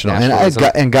national,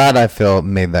 and God, I feel,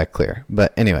 made that clear.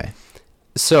 But anyway,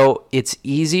 so it's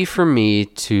easy for me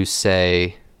to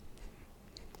say,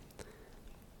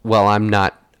 well, I'm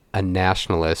not a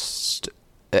nationalist.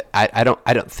 I don't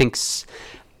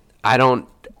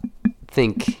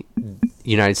think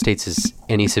United States is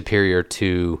any superior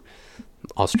to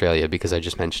Australia because I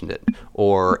just mentioned it,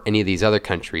 or any of these other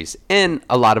countries. And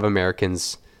a lot of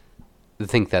Americans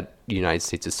think that the United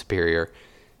States is superior.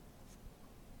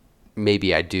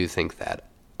 Maybe I do think that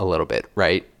a little bit,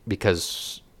 right?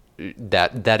 Because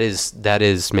that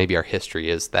is maybe our history,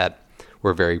 is that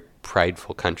we're a very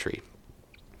prideful country.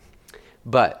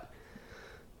 But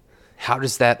how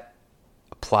does that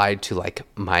apply to, like,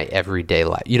 my everyday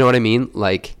life? You know what I mean?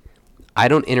 Like, I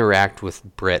don't interact with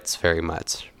Brits very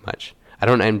much. I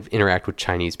don't interact with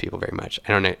Chinese people very much.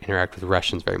 I don't interact with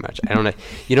Russians very much.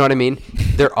 You know what I mean?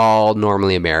 They're all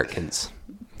normally Americans.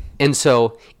 And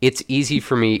so it's easy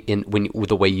for me, with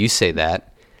the way you say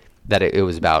that it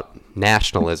was about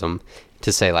nationalism,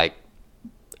 to say, like,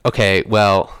 okay,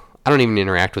 well, I don't even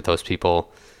interact with those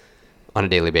people on a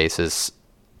daily basis,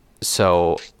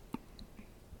 so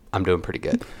I'm doing pretty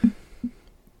good.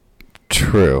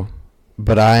 True,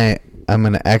 but I'm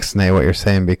going to ex-nay what you're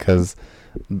saying, because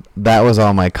that was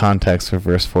all my context for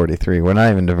verse 43. We're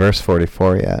not even to verse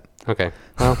 44 yet. Okay,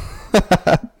 well,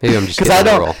 maybe I'm just getting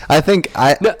on a roll. I think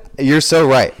you're so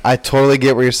right. I totally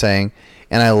get what you're saying,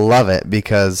 and I love it,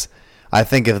 because I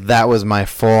think if that was my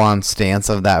full-on stance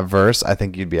of that verse, I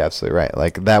think you'd be absolutely right.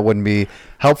 Like, that wouldn't be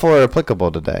helpful or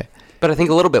applicable today. But I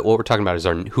think a little bit what we're talking about is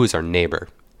who is our neighbor.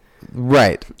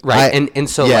 Right. And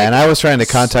so, yeah, like, and I was trying to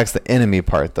context the enemy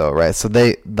part, though, right? So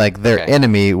they, like, their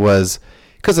enemy was,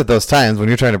 because at those times when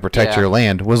you're trying to protect your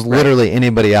land, was literally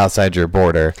anybody outside your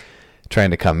border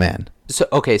trying to come in. So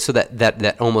okay, so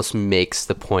that almost makes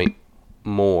the point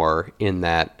more, in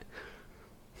that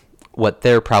what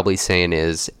they're probably saying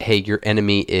is, hey, your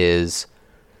enemy is,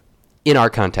 in our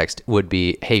context, would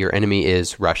be, hey, your enemy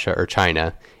is Russia or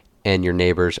China, and your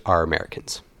neighbors are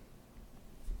Americans.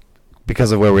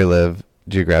 Because of where we live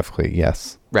geographically,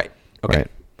 yes. Right. Okay.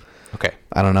 Right. Okay.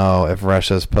 I don't know if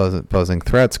Russia's posing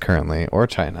threats currently, or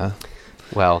China.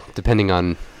 Well, depending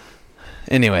on...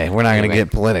 Anyway, we're not going to get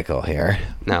political here.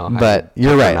 No. But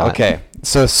you're right. Okay.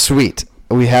 So, sweet.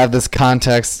 We have this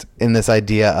context in this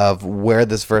idea of where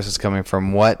this verse is coming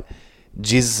from, what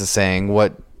Jesus is saying,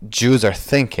 what Jews are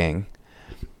thinking.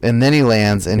 And then he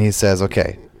lands and he says,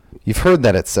 okay, you've heard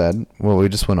that it said, well, we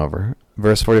just went over.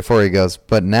 Verse 44, he goes,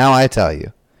 but now I tell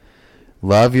you,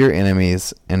 Love your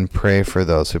enemies and pray for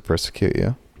those who persecute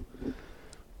you.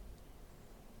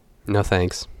 No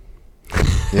thanks.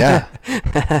 Yeah.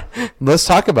 Let's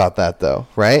talk about that, though,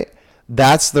 right?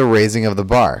 That's the raising of the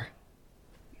bar.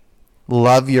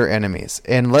 Love your enemies.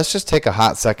 And let's just take a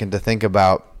hot second to think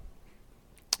about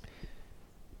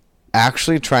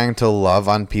actually trying to love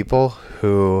on people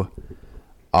who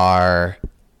are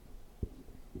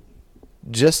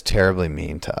just terribly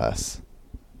mean to us.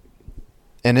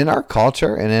 And in our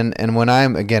culture, and when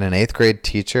I'm, again, an 8th grade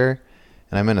teacher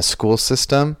and I'm in a school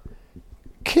system,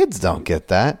 kids don't get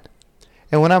that.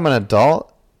 And when I'm an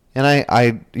adult and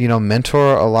I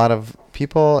mentor a lot of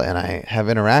people and I have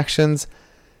interactions,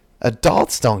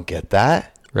 adults don't get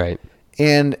that. Right.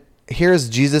 And here's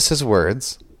Jesus'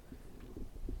 words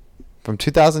from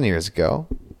 2,000 years ago,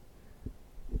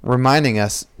 reminding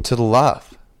us to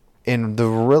love in the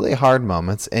really hard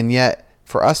moments, and yet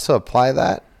for us to apply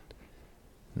that,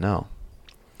 no.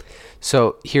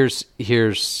 So here's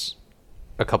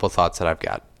a couple thoughts that I've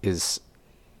got. Is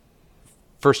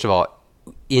first of all,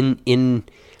 in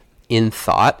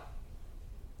thought,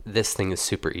 this thing is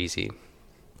super easy.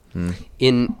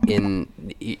 In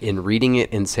reading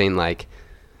it and saying like,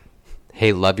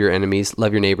 hey, love your enemies,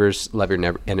 love your neighbors, love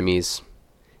your enemies,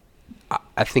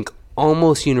 I think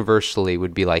almost universally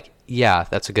would be like, yeah,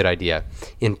 that's a good idea.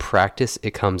 In practice,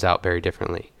 it comes out very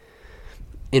differently.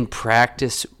 In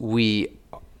practice,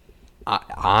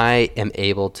 I am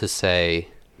able to say,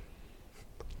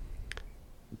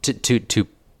 to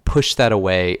push that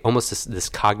away, almost this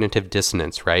cognitive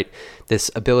dissonance, right?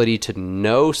 This ability to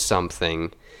know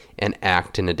something and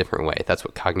act in a different way. That's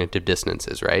what cognitive dissonance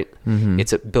is, right? Mm-hmm.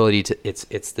 It's ability to,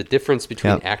 it's the difference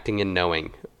between acting and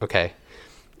knowing. Okay.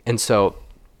 And so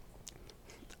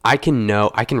I can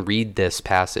read this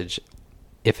passage.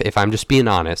 If I'm just being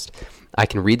honest, I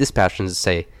can read this passage and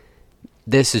say,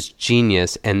 this is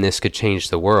genius and this could change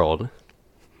the world.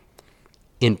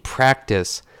 In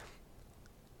practice,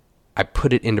 I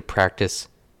put it into practice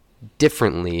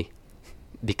differently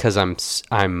because I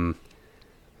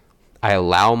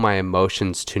allow my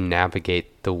emotions to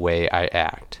navigate the way I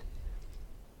act.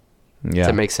 Yeah. Does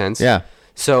that make sense? Yeah.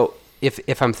 So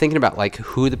if I'm thinking about like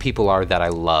who the people are that I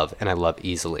love and I love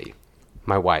easily,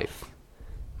 my wife,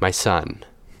 my son,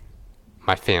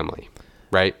 my family,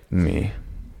 right? Me.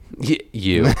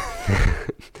 You.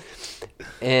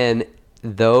 And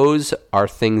those are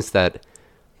things that,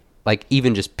 like,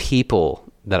 even just people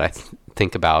that I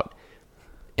think about,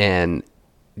 and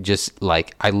just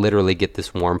like I literally get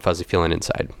this warm fuzzy feeling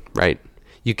inside, right?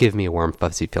 You give me a warm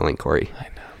fuzzy feeling, Cory. I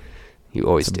know. You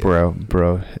always do.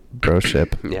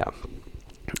 Broship. Yeah.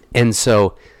 And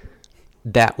so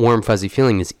that warm fuzzy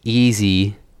feeling is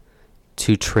easy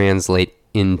to translate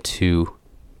into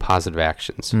positive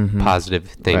actions, positive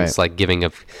things, right, like giving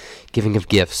of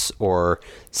gifts, or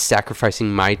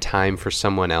sacrificing my time for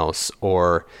someone else,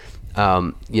 or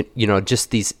just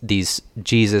these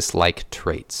Jesus-like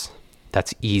traits.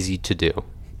 That's easy to do.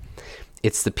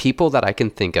 It's the people that I can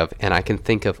think of, and I can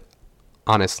think of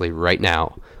honestly right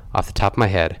now off the top of my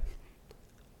head,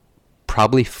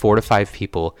 probably 4 to 5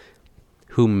 people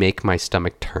who make my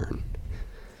stomach turn,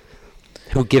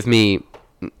 who give me,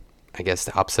 I guess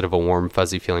the opposite of a warm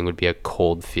fuzzy feeling would be a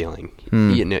cold feeling,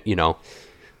 you know,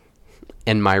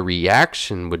 and my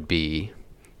reaction would be,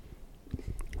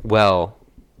 well,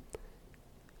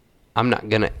 I'm not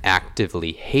going to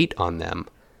actively hate on them.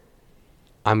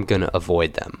 I'm going to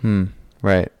avoid them.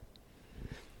 Right.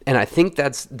 And I think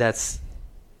that's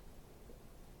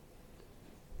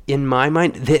in my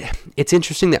mind, it's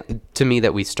interesting to me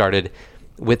that we started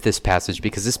with this passage,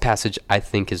 because this passage, I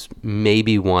think, is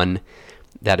maybe one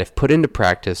that, if put into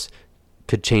practice,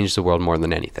 could change the world more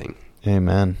than anything.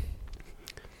 Amen.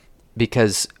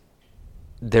 Because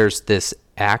there's this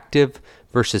active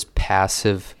versus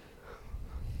passive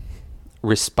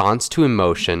response to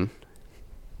emotion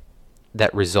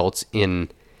that results in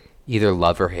either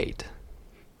love or hate.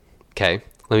 Okay?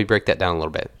 Let me break that down a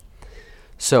little bit.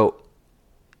 So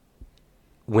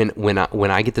when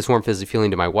I get this warm fuzzy feeling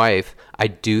to my wife, I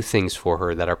do things for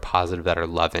her that are positive, that are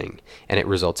loving, and it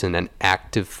results in an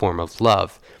active form of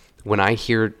love. When I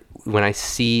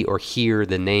see or hear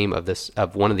the name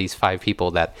of one of these 5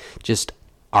 people that just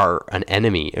are an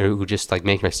enemy, or who just like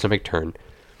make my stomach turn,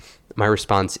 my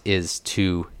response is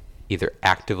to either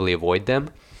actively avoid them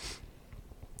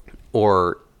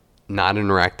or not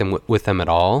interact with them at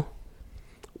all,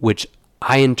 which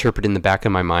I interpret in the back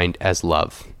of my mind as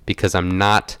love, because I'm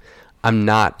not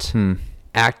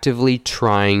actively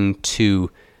trying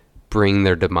to bring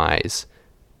their demise.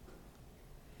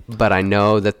 But I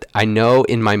know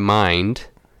in my mind,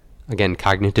 again,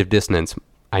 cognitive dissonance,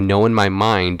 I know in my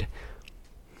mind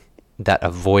that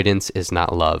avoidance is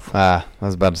not love. I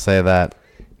was about to say that.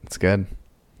 It's good.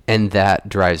 And that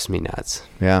drives me nuts.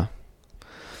 Yeah.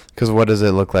 Because what does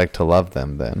it look like to love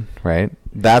them then, right?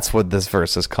 That's what this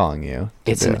verse is calling you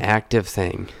to It's do. an active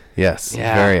thing. Yes,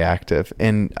 Yeah. very active.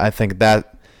 And I think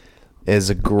that is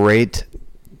a great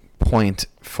point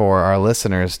for our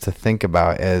listeners to think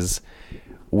about is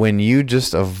when you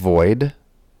just avoid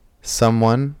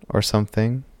someone or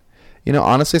something,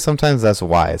 honestly, sometimes that's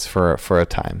wise for a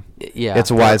time. Yeah.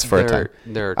 It's wise for a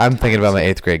time. I'm thinking about my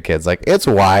 8th grade kids. Like, it's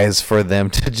wise for them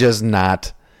to just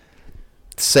not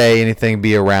say anything,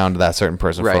 be around that certain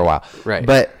person for a while. Right.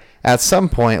 But at some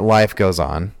point, life goes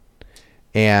on,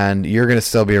 and you're going to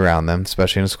still be around them,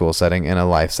 especially in a school setting, in a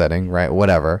life setting, right?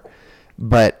 Whatever.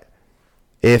 But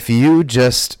if you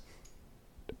just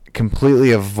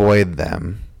completely avoid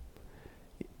them,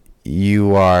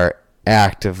 you are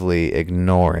actively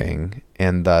ignoring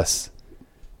and thus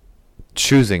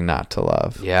choosing not to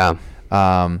love. Yeah.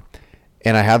 And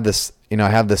I have this,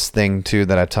 thing too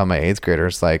that I tell my 8th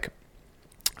graders, like,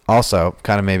 also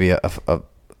kind of maybe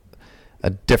a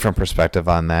different perspective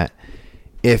on that.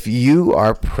 If you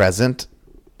are present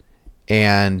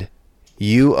and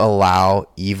you allow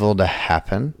evil to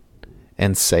happen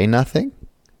and say nothing,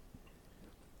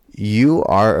 you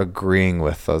are agreeing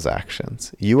with those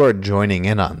actions. You are joining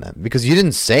in on them because you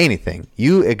didn't say anything.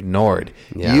 You ignored.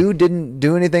 Yeah. You didn't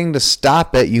do anything to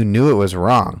stop it. You knew it was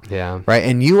wrong. Yeah. Right?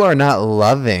 And you are not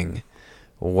loving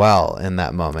well in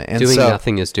that moment. And doing so,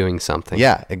 nothing is doing something.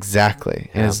 yeah,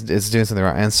 exactly. Yeah. And it's doing something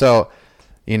wrong. And so,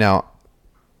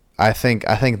 I think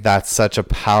that's such a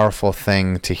powerful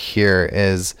thing to hear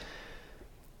is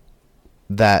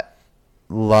that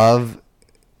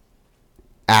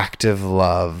active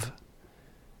love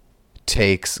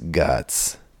takes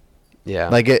guts. Yeah.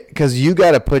 Like because you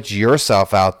got to put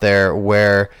yourself out there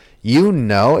where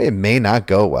it may not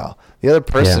go well. The other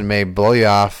person may blow you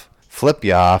off, flip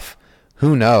you off,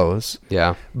 who knows?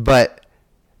 Yeah. But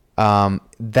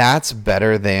that's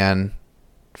better than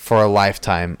for a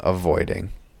lifetime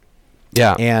avoiding.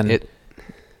 Yeah. And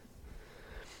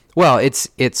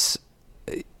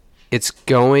it's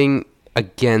going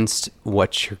against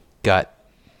what your gut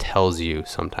tells you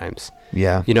sometimes.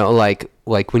 yeah.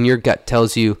 Like when your gut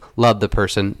tells you love the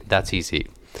person, that's easy.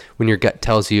 When your gut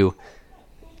tells you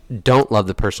don't love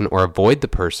the person or avoid the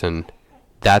person,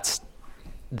 that's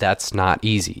not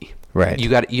easy. Right. You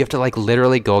have to like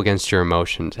literally go against your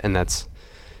emotions, and that's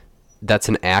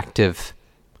an active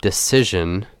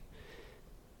decision.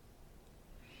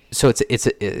 So it's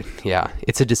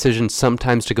a decision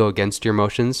sometimes to go against your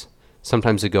emotions,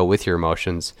 sometimes to go with your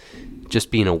emotions, just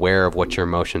being aware of what your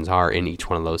emotions are in each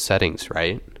one of those settings,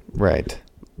 right? Right.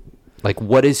 Like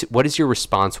what is your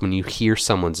response when you hear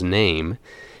someone's name?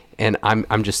 And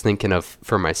I'm just thinking of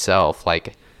for myself,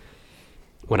 like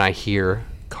when I hear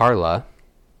Carla,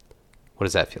 what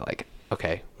does that feel like?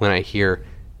 Okay, when I hear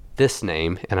this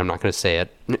name, and I'm not going to say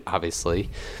it,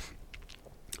 obviously,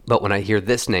 but when I hear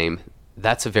this name,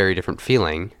 that's a very different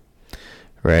feeling.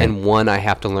 Right. And one I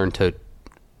have to learn to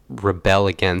rebel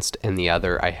against, and the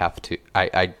other I have to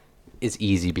I is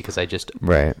easy because I just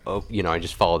Right. I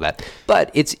just follow that.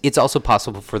 But it's also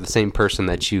possible for the same person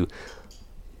that you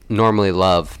normally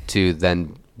love to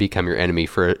then become your enemy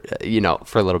for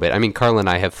for a little bit. I mean, Carla and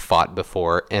I have fought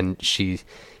before, and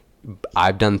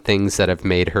I've done things that have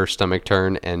made her stomach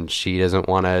turn, and she doesn't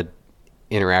want to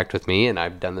interact with me, and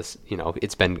I've done this,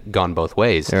 it's been gone both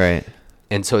ways. Right.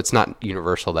 And so it's not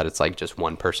universal that it's like just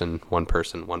one person.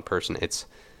 It's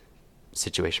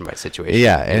situation by situation.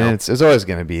 Yeah, and it's always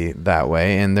going to be that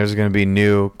way, and there's going to be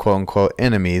new quote unquote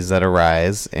enemies that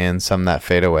arise, and some that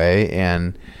fade away.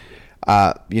 And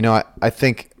I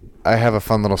think I have a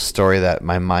fun little story that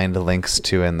my mind links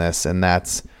to in this, and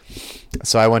that's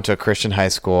so I went to a Christian high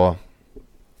school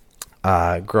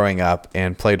growing up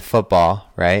and played football,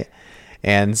 right?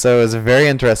 And so it was a very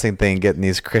interesting thing getting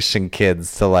these Christian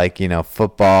kids to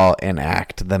football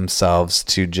enact themselves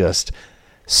to just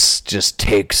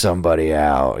take somebody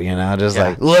out,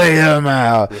 lay them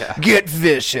out, get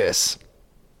vicious.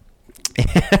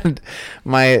 And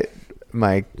my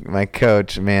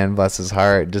coach, man, bless his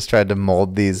heart, just tried to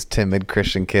mold these timid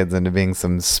Christian kids into being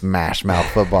some smash mouth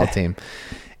football team.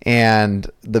 And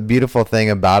the beautiful thing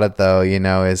about it, though,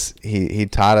 is he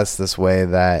taught us this way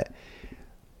that,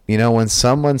 when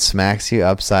someone smacks you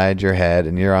upside your head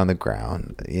and you're on the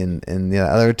ground and the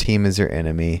other team is your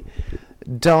enemy,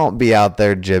 don't be out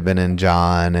there jibbing and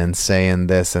jawing and saying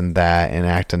this and that and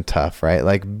acting tough, right?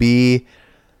 Like, be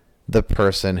the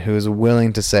person who's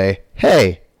willing to say,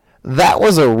 hey, that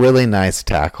was a really nice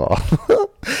tackle.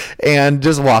 and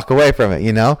just walk away from it,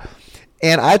 you know?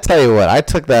 And I tell you what, I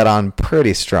took that on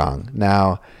pretty strong.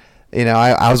 Now, you know,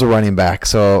 I was a running back,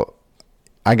 so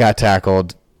I got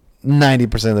tackled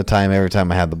 90% of the time every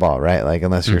time I had the ball, right? Like,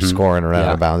 unless you're scoring or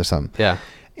out of bounds or something. Yeah.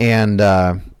 And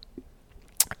I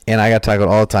got tackled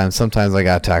all the time. Sometimes I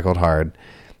got tackled hard.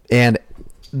 And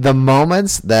the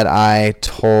moments that I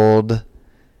told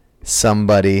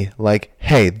somebody, like,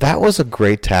 hey, that was a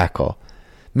great tackle.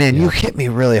 Man, you hit me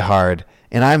really hard,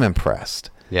 and I'm impressed.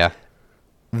 Yeah.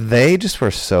 They just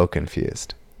were so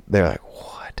confused. They're like,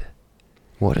 what?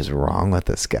 What is wrong with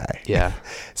this guy? Yeah.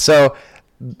 So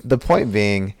the point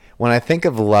being, when I think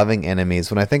of loving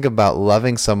enemies, when I think about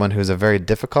loving someone who's a very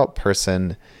difficult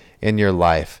person in your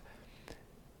life,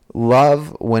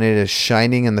 love, when it is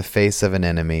shining in the face of an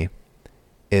enemy,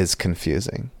 is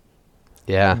confusing.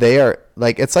 Yeah. They are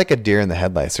like, it's like a deer in the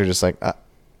headlights. They're just like,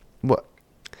 what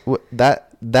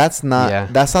that's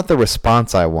not the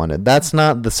response I wanted. That's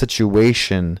not the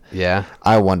situation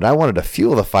I wanted. I wanted to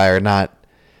fuel the fire, not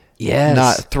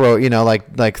throw,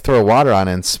 like throw water on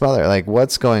it and smother it. Like,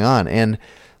 what's going on? And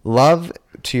love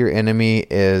to your enemy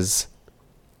is,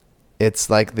 it's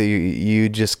like you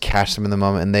just catch them in the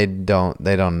moment and they don't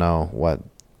know what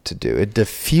to do. It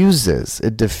diffuses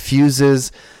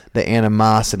the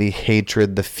animosity,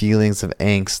 hatred, the feelings of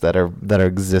angst that are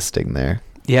existing there.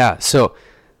 Yeah. So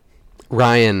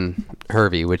Ryan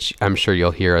Hervey, which I'm sure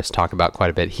you'll hear us talk about quite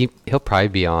a bit, he'll probably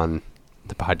be on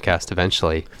the podcast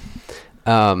eventually.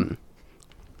 One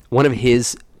of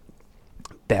his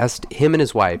best, him and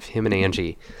his wife, him and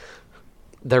Angie,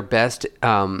 their best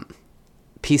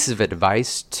pieces of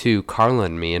advice to Carla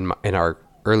and me in our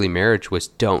early marriage was,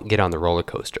 don't get on the roller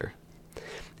coaster.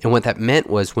 And what that meant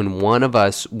was, when one of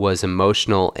us was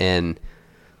emotional and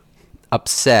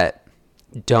upset,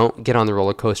 don't get on the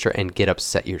roller coaster and get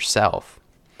upset yourself.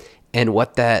 And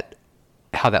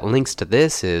how that links to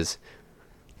this is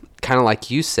kind of like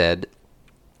you said,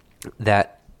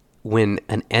 that when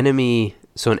an enemy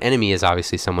is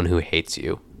obviously someone who hates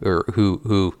you or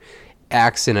who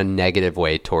acts in a negative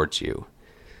way towards you,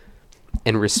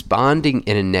 and responding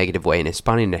in a negative way and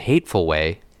responding in a hateful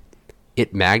way,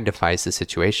 it magnifies the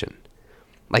situation.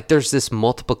 Like, there's this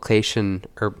multiplication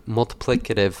or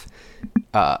multiplicative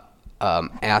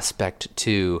aspect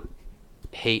to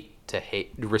hate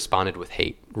responded with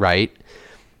hate, right?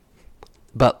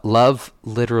 But love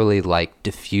literally like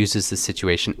diffuses the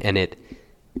situation, and it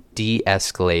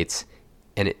de-escalates,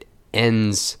 and it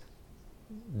ends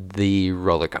the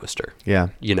roller coaster. Yeah.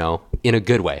 In a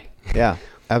good way. Yeah,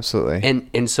 absolutely.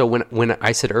 And so when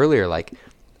I said earlier, like,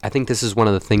 I think this is one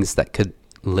of the things that could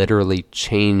literally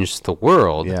change the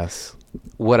world. Yes.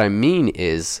 What I mean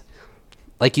is,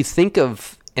 like, you think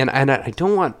of, and I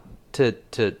don't want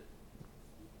to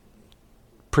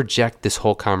project this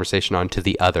whole conversation onto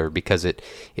the other, because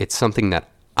it's something that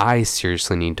I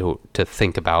seriously need to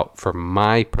think about for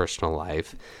my personal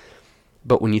life.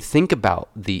 But when you think about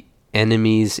the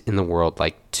enemies in the world,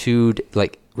 like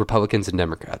Republicans and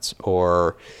Democrats,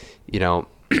 or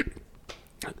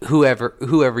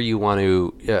whoever you want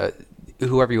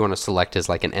to select as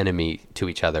like an enemy to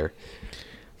each other,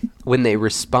 when they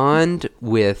respond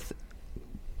with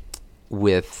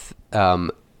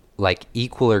like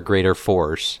equal or greater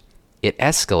force, it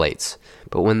escalates.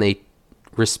 But when they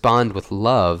respond with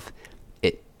love,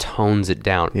 it tones it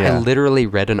down. Yeah. I literally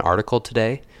read an article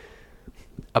today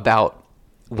about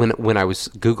when I was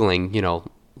Googling,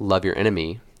 love your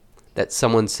enemy, that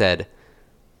someone said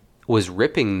was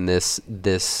ripping this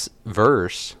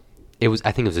verse.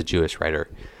 I think it was a Jewish writer.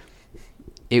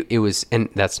 It was, and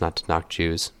that's not to knock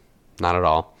Jews, not at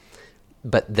all.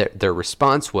 But their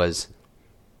response was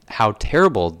how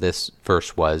terrible this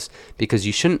verse was, because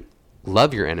you shouldn't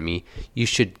love your enemy. You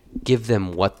should give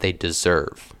them what they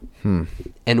deserve.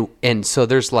 And so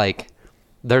there's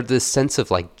this sense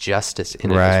of like justice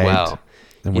in it as well.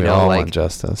 And we all want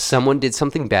justice. Someone did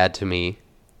something bad to me,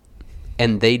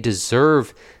 and they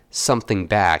deserve something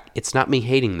back. It's not me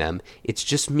hating them. It's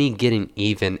just me getting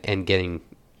even and getting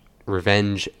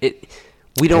revenge.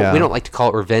 We don't like to call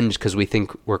it revenge because we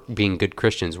think we're being good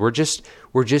Christians. We're just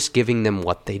giving them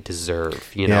what they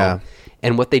deserve, Yeah.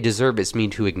 And what they deserve is me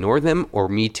to ignore them, or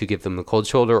me to give them the cold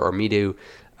shoulder, or me to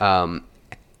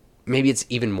maybe it's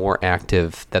even more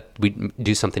active, that we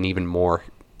do something even more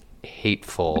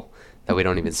hateful that we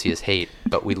don't even see as hate,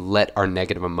 but we let our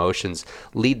negative emotions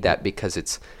lead that, because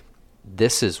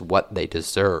this is what they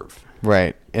deserve.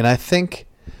 Right. And I think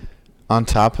on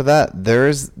top of that,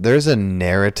 there's a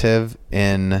narrative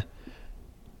in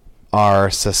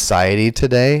our society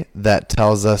today that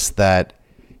tells us that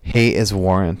hate is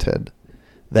warranted,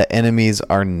 that enemies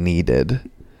are needed,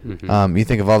 You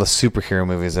think of all the superhero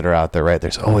movies that are out there, right?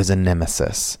 There's always a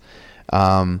nemesis.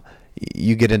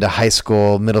 You get into high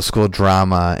school, middle school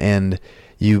drama, and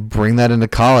you bring that into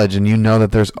college, and you know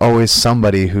that there's always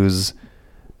somebody who's,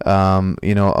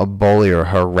 a bully or a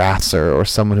harasser or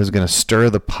someone who's going to stir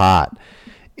the pot.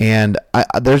 And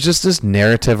there's just this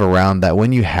narrative around that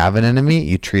when you have an enemy,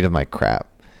 you treat them like crap.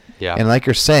 Yeah. And like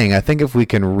you're saying, I think if we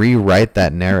can rewrite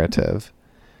that narrative,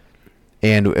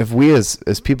 and if we as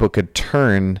people could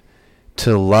turn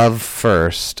to love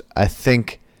first, I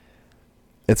think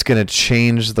it's going to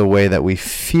change the way that we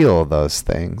feel those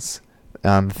things.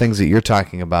 The things that you're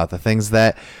talking about, the things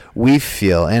that we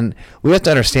feel. And we have to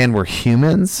understand we're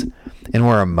humans and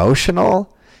we're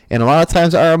emotional. And a lot of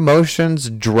times our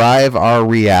emotions drive our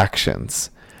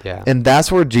reactions. Yeah. And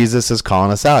that's where Jesus is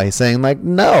calling us out. He's saying, like,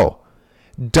 no,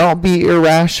 don't be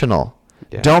irrational.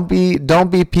 Yeah. Don't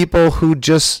be people who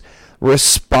just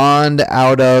respond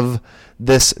out of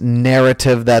this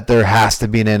narrative that there has to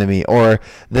be an enemy, or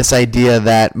this idea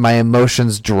that my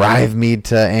emotions drive me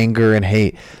to anger and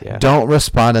hate. Yeah. Don't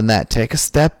respond in that. Take a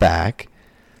step back,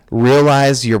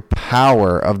 realize your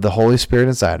power of the Holy Spirit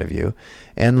inside of you,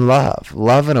 and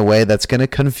love in a way that's going to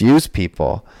confuse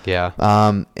people. Yeah.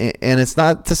 And it's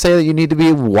not to say that you need to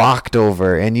be walked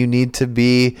over and you need to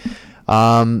be,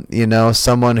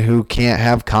 someone who can't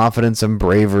have confidence and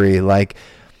bravery. Like,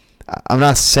 I'm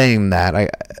not saying that.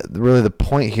 Really the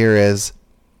point here is,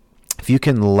 if you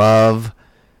can love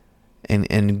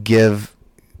and give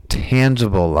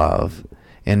tangible love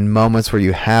in moments where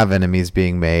you have enemies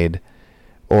being made,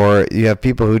 or you have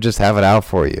people who just have it out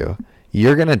for you,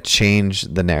 you're going to change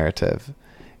the narrative,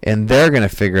 and they're going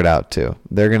to figure it out too.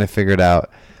 They're going to figure it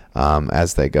out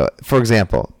as they go. For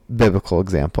example, biblical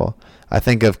example, I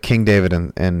think of King David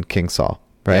and King Saul,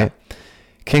 right? Yeah.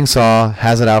 King Saul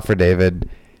has it out for David,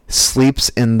 sleeps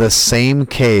in the same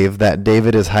cave that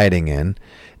David is hiding in.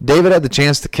 David had the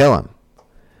chance to kill him,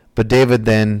 but David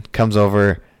then comes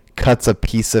over, cuts a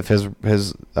piece of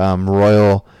his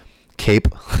royal cape,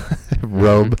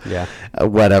 robe,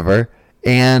 whatever,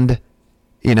 and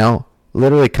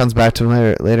literally comes back to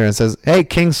him later and says, "Hey,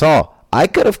 King Saul, I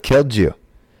could have killed you.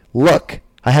 Look,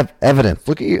 I have evidence.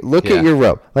 Look at your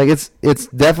robe. Like, it's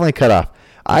definitely cut off.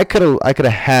 I could have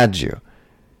had you."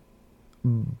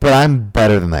 But I'm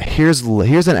better than that. Here's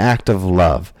an act of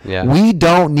love. Yeah. We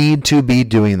don't need to be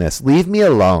doing this. Leave me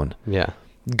alone. Yeah.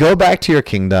 Go back to your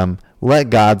kingdom.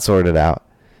 Let God sort it out.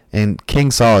 And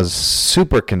King Saul is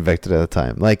super convicted at the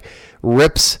time. Like,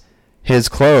 rips his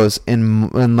clothes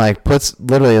and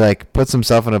puts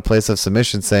himself in a place of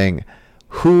submission, saying,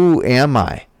 "Who am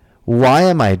I? Why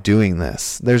am I doing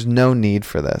this? There's no need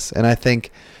for this." And I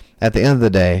think at the end of the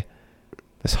day,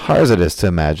 as hard as it is to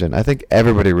imagine, I think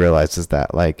everybody realizes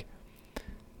that, like,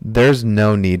 there's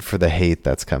no need for the hate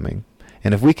that's coming.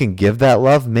 And if we can give that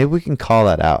love, maybe we can call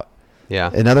that out.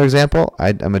 Yeah. Another example,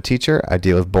 I'm a teacher. I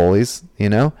deal with bullies,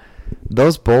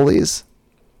 Those bullies,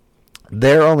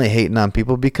 they're only hating on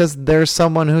people because there's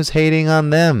someone who's hating on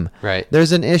them. Right.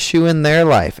 There's an issue in their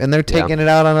life, and they're taking it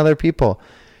out on other people.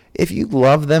 If you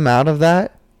love them out of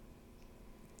that,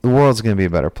 the world's going to be a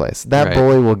better place. That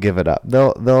bully will give it up.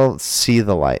 They'll see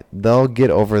the light. They'll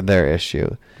get over their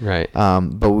issue. Right.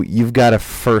 But you've got to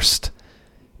first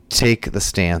take the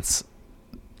stance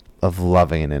of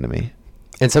loving an enemy.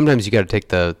 And sometimes you got to take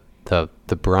the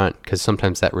brunt, because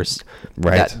sometimes that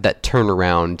that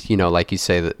turnaround, like you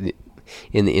say, that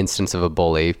in the instance of a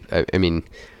bully, I mean,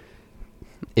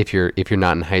 if you're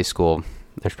not in high school,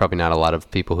 there's probably not a lot of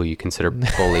people who you consider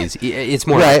bullies. It's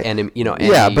more like enemy,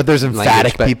 yeah, but there's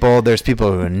emphatic people. There's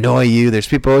people who annoy you. There's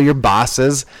people, your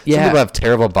bosses. Yeah. Some people have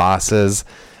terrible bosses.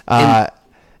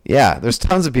 There's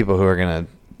tons of people who are going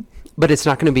to. But it's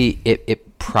not going to be,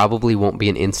 it probably won't be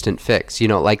an instant fix.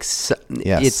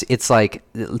 Yes. It's like,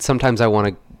 sometimes I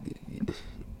want to,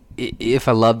 if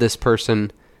I love this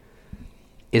person,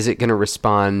 is it going to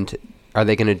respond? Are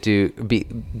they going to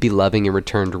be loving and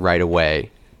returned right away?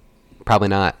 Probably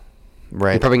not.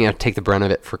 Right. You're probably going to take the brunt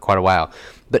of it for quite a while.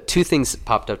 But two things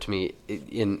popped up to me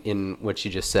in what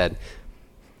you just said.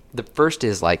 The first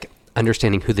is, like,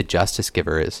 understanding who the justice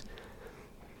giver is.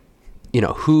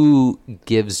 Who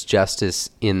gives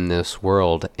justice in this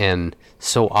world? And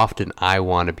so often I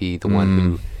want to be the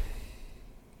one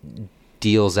who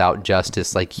deals out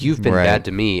justice. Like, you've been bad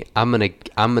to me.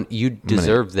 You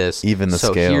deserve this. Even the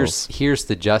scales. Here's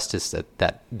the justice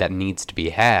that needs to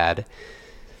be had.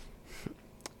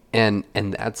 And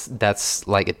that's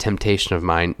like a temptation of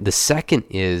mine. The second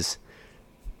is,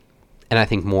 and I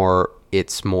think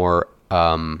it's more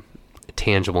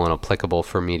tangible and applicable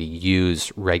for me to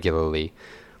use regularly,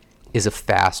 is a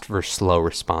fast versus slow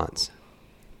response.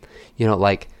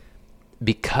 like,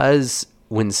 because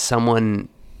when someone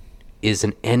is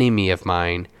an enemy of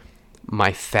mine,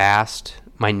 my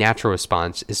natural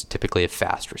response is typically a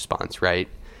fast response, right?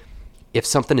 If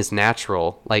something is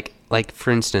natural, like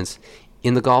for instance,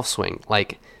 in the golf swing,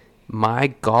 like my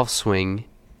golf swing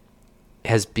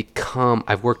has become,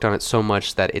 I've worked on it so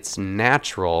much that it's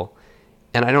natural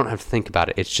and I don't have to think about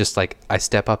it. It's just like I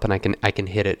step up and I can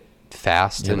hit it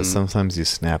fast. Yeah, and but sometimes you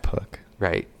snap hook.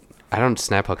 Right. I don't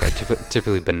snap hook. I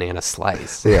typically banana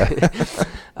slice. Yeah.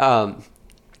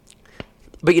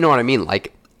 But you know what I mean?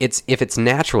 Like, if it's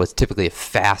natural, it's typically a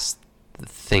fast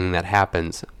thing that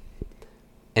happens.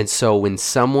 And so when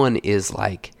someone is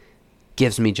like,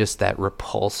 gives me just that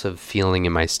repulsive feeling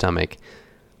in my stomach,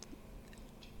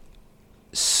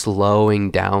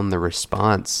 slowing down the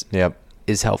response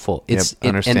is helpful. It's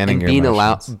understanding and your being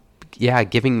emotions.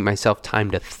 giving myself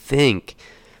time to think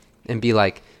and be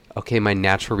like, okay, my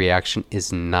natural reaction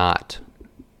is not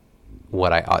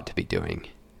what I ought to be doing.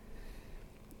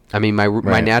 I mean,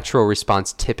 my natural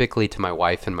response typically to my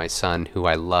wife and my son, who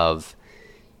I love,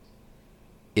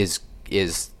 is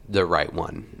the right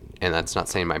one. And that's not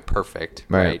saying I'm perfect,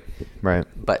 right? Right.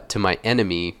 But to my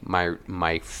enemy,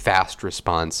 my fast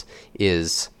response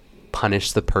is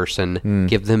punish the person,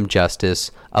 give them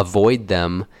justice, avoid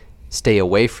them, stay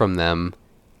away from them,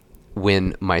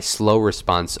 when my slow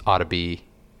response ought to be,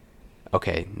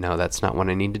 okay, no, that's not what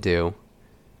I need to do.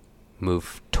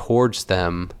 Move towards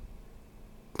them,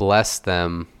 bless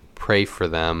them, pray for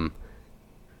them.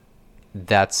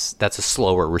 That's a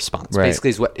slower response. Right.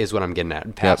 Basically is what I'm getting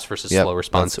at. Fast versus slow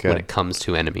response when it comes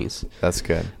to enemies. That's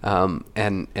good. And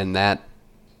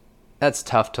that's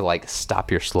tough to like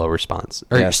stop your slow response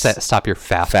or stop your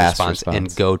fast response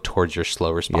and go towards your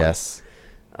slow response. Yes.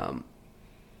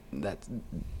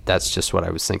 That's just what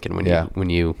I was thinking when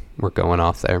you were going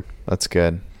off there. That's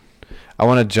good. I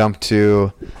want to jump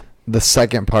to the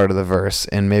second part of the verse,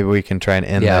 and maybe we can try and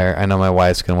end there. I know my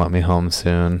wife's going to want me home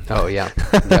soon. Oh, yeah.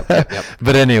 Yep.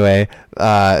 But anyway,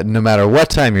 no matter what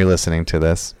time you're listening to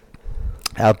this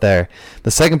out there,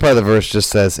 the second part of the verse just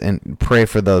says, and pray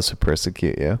for those who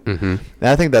persecute you. Mm-hmm. And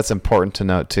I think that's important to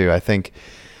note, too. I think,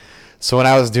 so when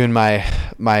I was doing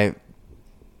my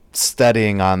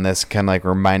studying on this, kind of like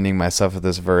reminding myself of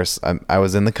this verse, I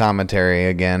was in the commentary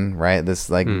again, right? This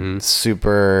like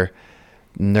super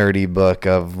nerdy book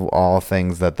of all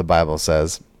things that the Bible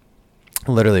says,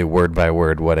 literally word by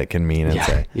word what it can mean and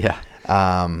say.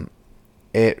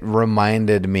 It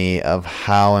reminded me of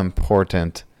how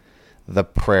important the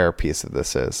prayer piece of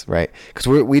this is, right? Because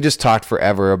we just talked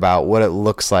forever about what it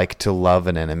looks like to love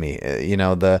an enemy,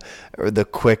 the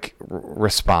quick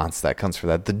response that comes from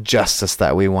that, the justice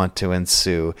that we want to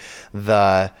ensue,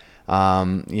 the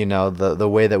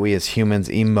way that we as humans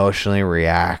emotionally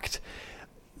react.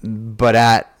 But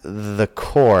at the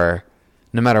core,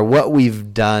 no matter what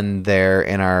we've done there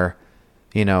in our,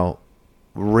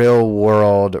 real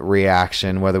world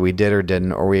reaction, whether we did or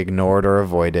didn't, or we ignored or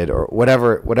avoided, or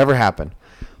whatever happened,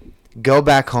 go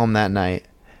back home that night.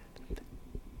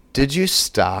 Did you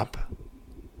stop?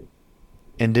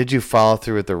 And did you follow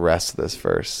through with the rest of this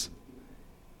verse?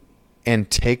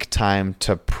 And take time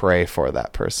to pray for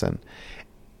that person.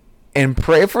 And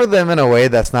pray for them in a way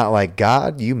that's not like,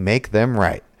 God, you make them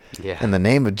right. Yeah. In the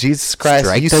name of Jesus Christ,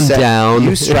 strike them down.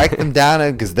 You strike them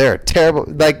down because they're terrible.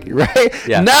 Like, right?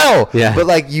 Yeah. No. Yeah. But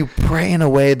like you pray in a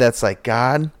way that's like,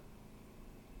 God,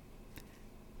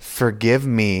 forgive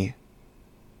me,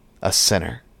 a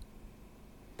sinner,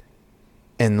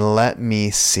 and let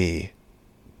me see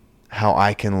how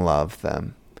I can love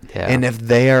them. Yeah. And if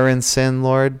they are in sin,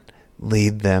 Lord,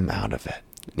 lead them out of it.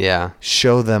 Yeah.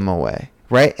 Show them a way.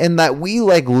 Right? And that we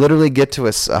like literally get to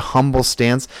a humble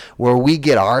stance where we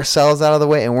get ourselves out of the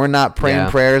way and we're not praying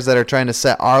prayers that are trying to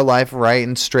set our life right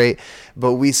and straight,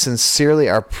 but we sincerely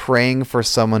are praying for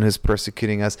someone who's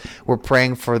persecuting us. We're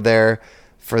praying for their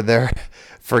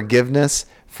forgiveness,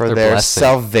 for their blessing.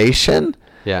 Salvation,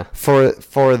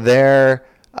 for their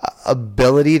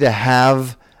ability to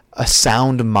have a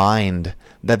sound mind,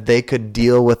 that they could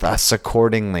deal with us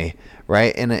accordingly,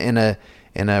 right? In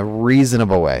a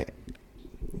reasonable way.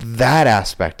 That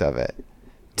aspect of it,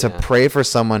 to pray for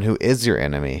someone who is your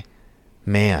enemy,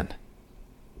 man,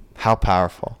 how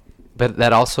powerful. But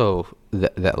that also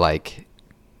that like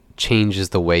changes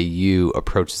the way you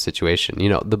approach the situation.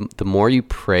 The more you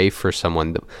pray for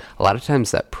someone, a lot of times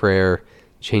that prayer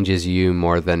changes you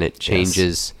more than it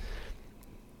changes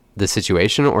the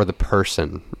situation or the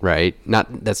person, right?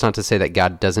 That's not to say that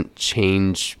God doesn't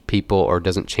change people or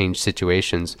doesn't change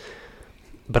situations.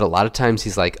 But a lot of times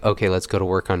he's like, okay, let's go to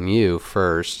work on you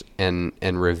first and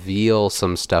reveal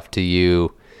some stuff to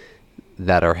you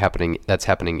that's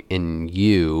happening in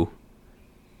you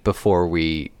before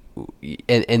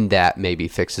and that maybe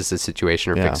fixes the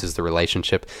situation or fixes the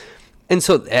relationship. And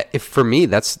so if for me,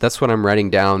 that's what I'm writing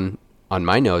down on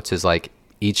my notes is like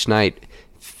each night,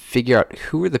 figure out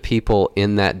who are the people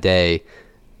in that day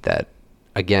that,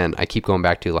 again, I keep going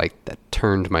back to, like, that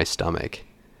turned my stomach.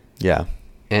 Yeah.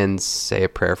 And say a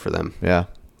prayer for them. Yeah.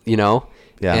 You know?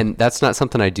 Yeah. And that's not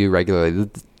something I do regularly.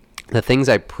 The things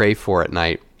I pray for at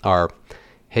night are,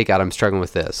 hey, God, I'm struggling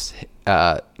with this.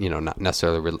 Not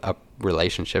necessarily a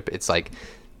relationship. It's like,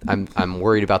 I'm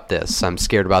worried about this. I'm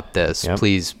scared about this. Yep.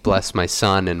 Please bless my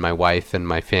son and my wife and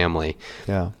my family.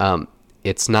 Yeah.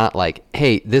 It's not like,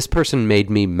 hey, this person made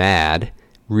me mad,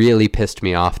 really pissed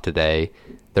me off today.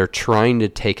 They're trying to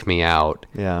take me out.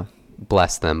 Yeah.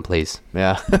 Bless them, please.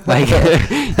 Yeah. Like,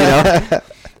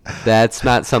 that's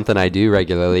not something I do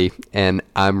regularly. And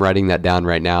I'm writing that down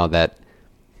right now that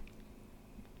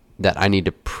I need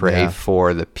to pray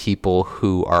for the people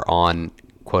who are on,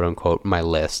 quote unquote, my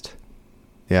list.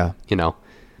 Yeah.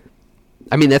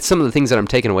 I mean, that's some of the things that I'm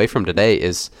taking away from today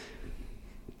is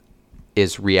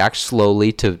react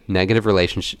slowly to negative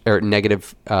relationship or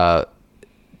negative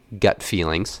gut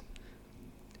feelings.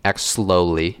 Act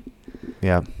slowly.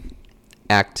 Yeah.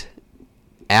 Act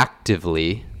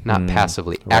actively, not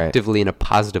passively. Right. Actively in a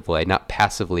positive way, not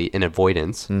passively in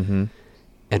avoidance. Mm-hmm.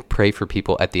 And pray for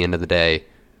people at the end of the day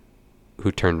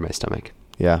who turned my stomach.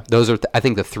 Yeah. Those are, I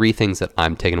think, the three things that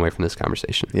I'm taking away from this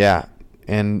conversation. Yeah.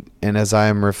 And as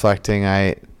I'm reflecting,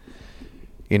 I'm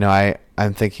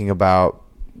thinking about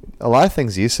a lot of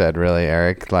things you said, really,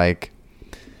 Eric. Like,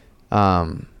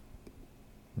 don't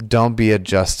be a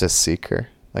justice seeker.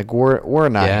 Like, we're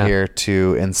not here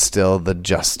to instill the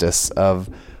justice of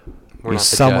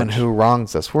someone who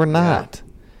wrongs us. We're not. Yeah.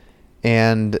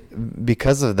 And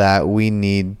because of that, we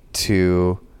need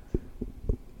to,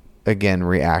 again,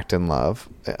 react in love.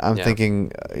 I'm thinking,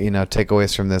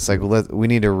 takeaways from this, like, we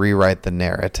need to rewrite the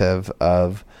narrative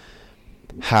of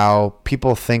how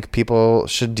people think people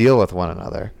should deal with one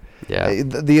another. Yeah.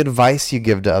 The advice you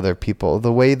give to other people,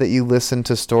 the way that you listen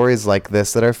to stories like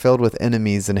this that are filled with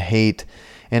enemies and hate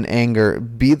and anger,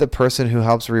 be the person who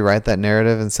helps rewrite that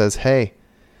narrative and says, hey,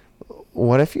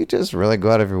 what if you just really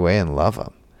go out of your way and love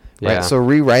them? Right. So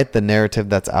rewrite the narrative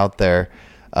that's out there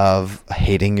of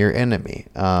hating your enemy.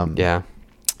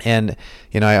 And,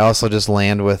 I also just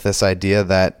land with this idea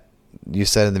that you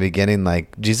said in the beginning,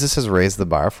 like, Jesus has raised the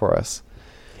bar for us.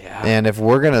 Yeah. And if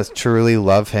we're going to truly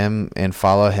love him and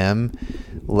follow him,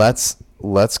 let's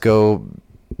go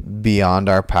beyond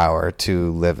our power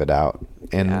to live it out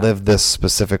and live this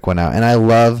specific one out. And I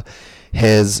love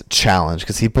his challenge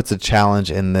because he puts a challenge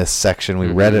in this section. We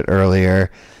read it earlier,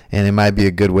 and it might be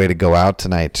a good way to go out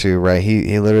tonight too, right?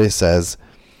 He literally says,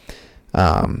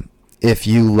 if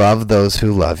you love those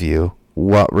who love you,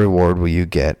 what reward will you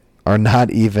get? Are not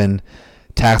even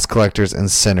tax collectors and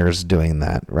sinners doing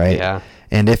that, right? Yeah.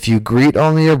 And if you greet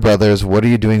only your brothers, what are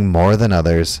you doing more than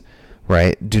others,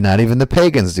 right? Do not even the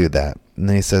pagans do that? And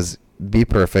then he says, be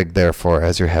perfect, therefore,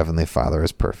 as your heavenly Father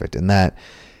is perfect. And that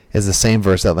is the same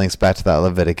verse that links back to that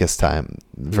Leviticus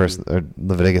verse, or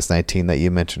Leviticus 19 that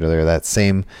you mentioned earlier. That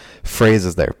same phrase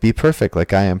is there. Be perfect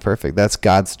like I am perfect. That's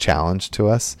God's challenge to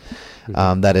us.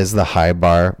 That is the high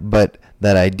bar. But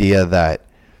that idea that,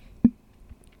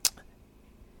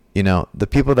 the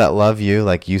people that love you,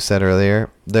 like you said earlier,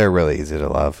 they're really easy to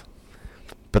love.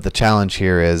 But the challenge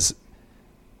here is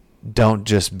don't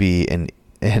just be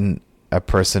in a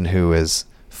person who is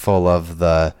full of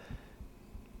the,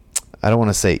 I don't want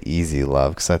to say easy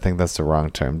love because I think that's the wrong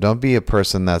term. Don't be a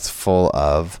person that's full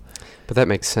of. But that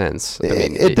makes sense. I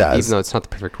mean, it does. Even though it's not the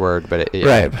perfect word, but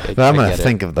right. But I'm going to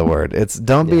think of the word. It's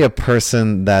don't be a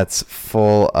person that's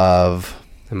full of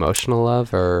emotional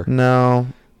love or no.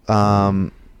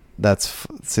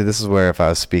 See, this is where if I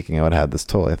was speaking, I would have this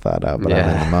totally thought out, but I'm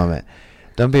in the moment.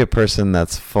 Don't be a person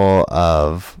that's full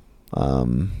of.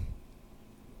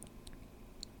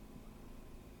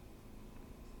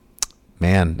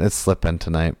 Man, it's slipping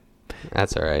tonight.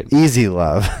 That's all right. Easy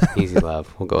love. Easy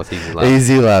love. We'll go with easy love.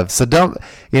 Easy love. So don't,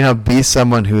 be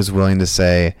someone who's willing to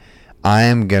say, I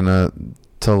am gonna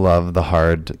to love the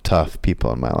hard, tough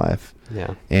people in my life.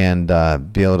 Yeah. And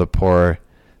be able to pour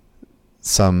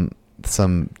some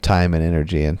time and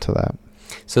energy into that.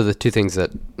 So the two things that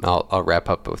I'll wrap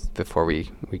up with before we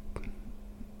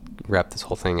wrap this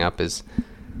whole thing up is,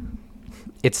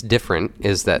 it's different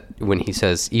is that when he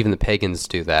says even the pagans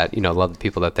do that, love the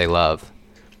people that they love,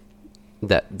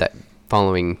 that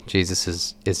following Jesus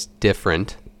is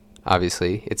different.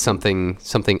 Obviously, it's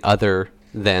something other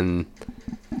than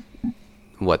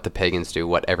what the pagans do,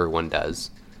 what everyone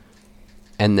does.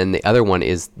 And then the other one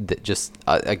is just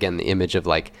again the image of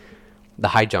like the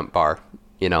high jump bar,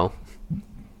 you know,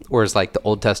 whereas like the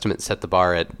Old Testament set the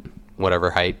bar at whatever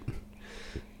height.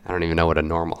 I don't even know what a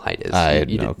normal height is.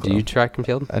 Do you track and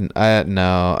field?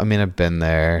 No, I mean I've been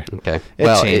there. Okay.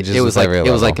 It changes. It was like every it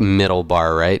was level. like a middle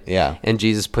bar, right? Yeah. And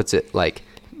Jesus puts it like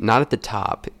not at the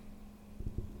top.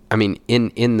 I mean,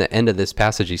 in the end of this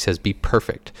passage, he says, "Be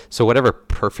perfect." So whatever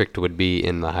perfect would be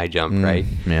in the high jump, right?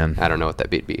 Man, I don't know what that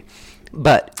would be.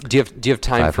 But do you have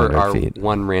time for 500 our feet.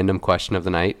 one random question of the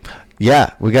night?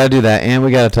 Yeah, we got to do that, and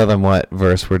we got to tell them what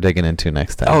verse we're digging into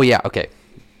next time. Oh yeah, okay.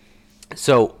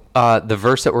 So the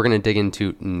verse that we're going to dig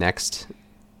into next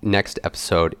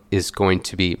episode is going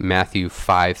to be Matthew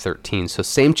 5:13. So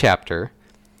same chapter.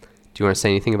 Do you want to say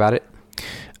anything about it?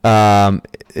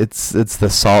 It's the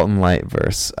salt and light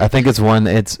verse. I think it's one.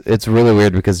 It's really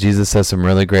weird because Jesus says some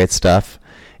really great stuff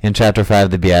in chapter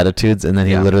 5, the Beatitudes, and then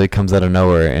he literally comes out of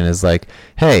nowhere and is like,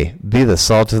 "Hey, be the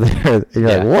salt of the earth." And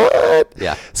you're like, "What?"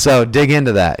 Yeah. So dig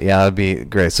into that. Yeah, that'd be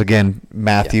great. So again,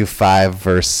 Matthew 5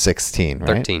 verse 16, right?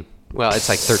 13. Well, it's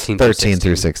like 13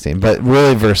 through 16, but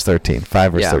really verse 13,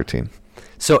 5 verse 13.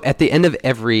 So at the end of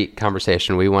every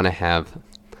conversation, we're going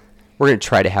to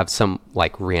try to have some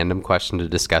like random question to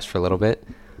discuss for a little bit.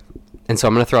 And so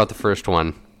I'm going to throw out the first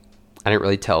one. I didn't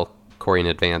really tell Cory in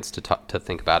advance to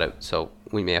think about it, so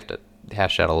we may have to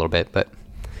hash out a little bit. But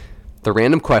the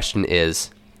random question is,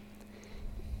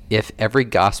 if every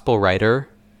gospel writer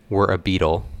were a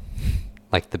Beatle,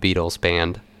 like the Beatles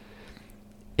band,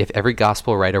 if every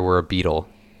gospel writer were a Beatle,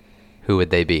 who would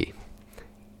they be?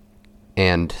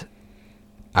 And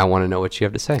I want to know what you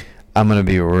have to say. I'm going to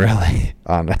be really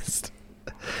honest.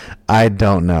 I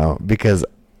don't know because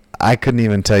I couldn't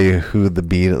even tell you who the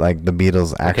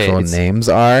Beatles' actual names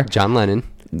are. John Lennon.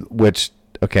 Which,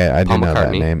 okay, I do know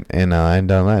that name. And I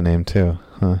know that name too.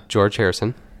 Huh. George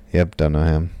Harrison. Yep, don't know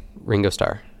him. Ringo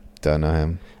Starr. Don't know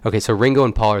him. Okay, so Ringo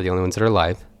and Paul are the only ones that are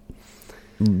alive.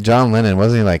 John Lennon,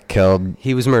 wasn't he like killed?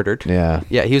 He was murdered. Yeah.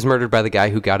 Yeah, he was murdered by the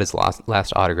guy who got his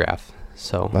last autograph.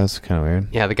 So that's kind of weird.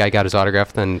 Yeah, the guy got his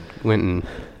autograph, then went and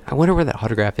I wonder where that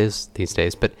autograph is these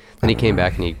days. But then he came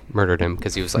back and he murdered him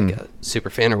because he was like a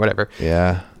super fan or whatever.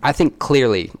 Yeah. I think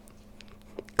clearly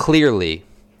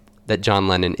that John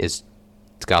Lennon is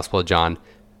the Gospel of John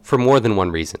for more than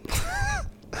one reason.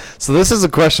 So this is a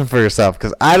question for yourself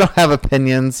because I don't have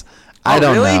opinions. I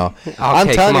don't know. Okay, I'm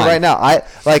telling you right now. I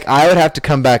would have to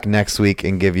come back next week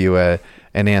and give you an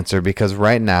answer because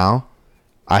right now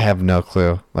I have no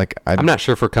clue. I'm not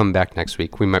sure if we're coming back next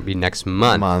week. We might be next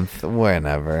month.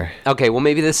 Whenever. Okay, well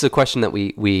maybe this is a question that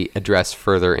we address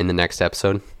further in the next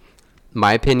episode.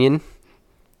 My opinion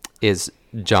is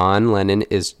John Lennon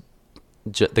is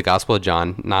the Gospel of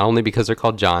John, not only because they're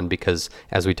called John, because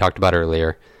as we talked about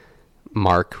earlier,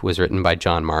 Mark was written by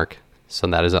John Mark. So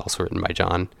that is also written by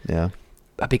John. Yeah.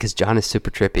 But because John is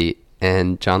super trippy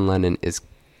and John Lennon is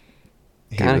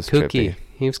kind of kooky. Trippy.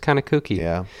 He was kind of kooky.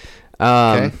 Yeah.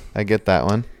 Okay, I get that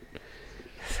one.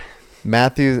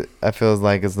 Matthew, I feel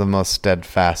like is the most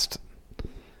steadfast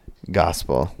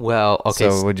gospel. Well, okay.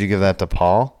 So would you give that to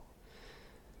Paul?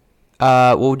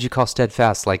 What would you call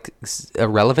steadfast? Like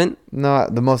irrelevant? No,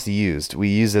 the most used. We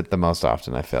use it the most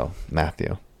often, I feel.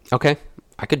 Matthew. Okay.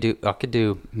 I could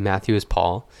do Matthew as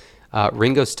Paul.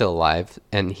 Ringo's still alive,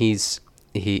 and he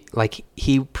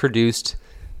produced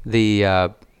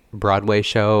the Broadway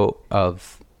show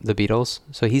of the Beatles,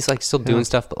 so he's like still doing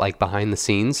stuff, but like behind the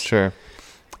scenes. Sure.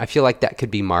 I feel like that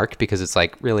could be Mark because it's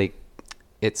like really,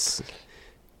 it's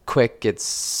quick,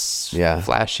 it's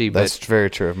flashy. But that's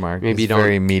very true of Mark. Maybe he's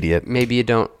very immediate. Maybe you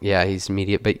don't. Yeah, he's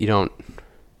immediate, but you don't.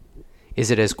 Is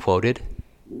it as quoted?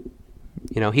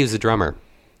 You know, he was a drummer.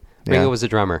 Ringo was a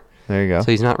drummer. There you go.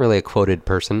 So he's not really a quoted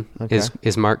person. Okay.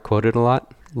 Is Mark quoted a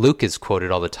lot? Luke is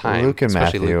quoted all the time. Luke and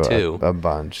especially Matthew Luke too. a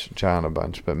bunch. John a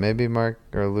bunch. But maybe Mark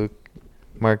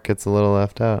gets a little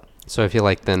left out. So I feel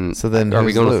like then are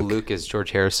we going with Luke as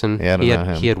George Harrison? Yeah, I don't know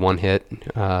him. He had one hit.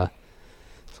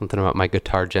 Something about My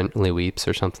Guitar Gently Weeps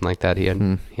or something like that. He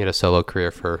had a solo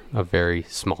career for a very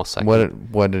small second.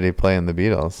 What did he play in the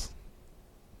Beatles?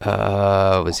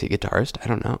 Was he a guitarist? I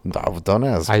don't know. Don't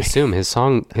ask me. I assume his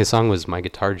song was My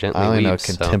Guitar Gently Weeps. I only know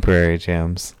contemporary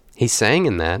jams. He sang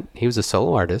in that. He was a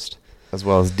solo artist. As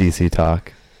well as DC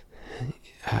Talk.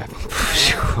 Okay,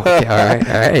 all right.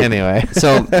 Anyway.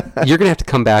 So you're going to have to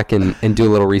come back and do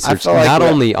a little research, not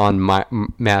only on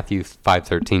Matthew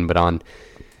 5:13, but on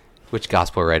which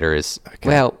gospel writer is. Okay.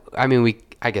 Well, I mean,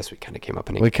 I guess we kind of came up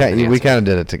with an answer. We kind of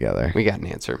did it together. We got an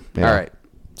answer. Yeah. All right.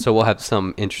 So we'll have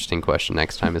some interesting question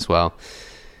next time as well.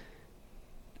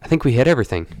 I think we hit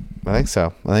everything. I think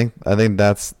so. I think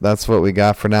that's what we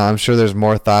got for now. I'm sure there's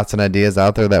more thoughts and ideas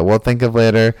out there that we'll think of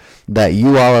later that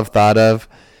you all have thought of.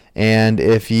 And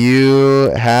if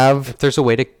there's a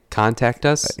way to contact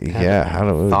us, how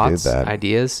do we thoughts, do that?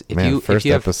 Ideas. If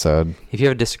you have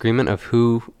a disagreement of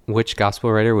which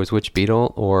gospel writer was which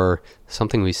Beatle, or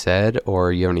something we said,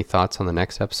 or you have any thoughts on the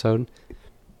next episode,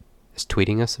 is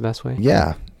tweeting us the best way?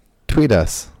 Yeah, tweet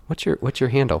us. What's your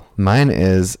handle? Mine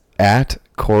is at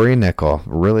Cory Nickel.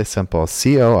 Really simple.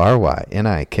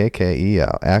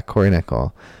 CoryNikkel at Cory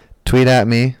Nickel. Tweet at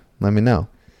me. Let me know.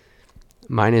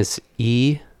 Mine is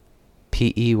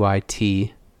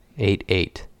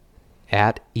EPEYT88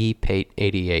 at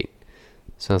EPate88.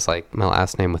 So it's like my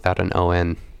last name without an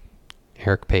O-N.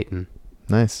 Eric Payton.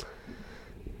 Nice.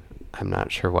 I'm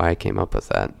not sure why I came up with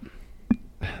that.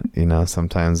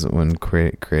 Sometimes when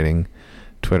creating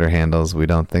Twitter handles, we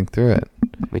don't think through it.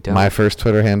 We don't. My first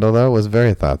Twitter handle, though, was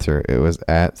very thought through. It was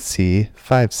at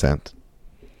C5cent.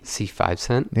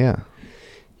 C5cent? Yeah.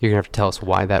 You're going to have to tell us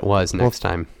why that was next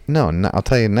time. No, I'll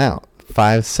tell you now.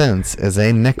 5 cents is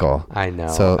a nickel. I know.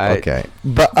 So, okay.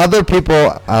 But other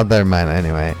people out there might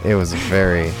anyway. It was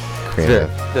very creative.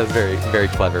 That was very, very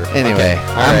clever. Anyway, okay.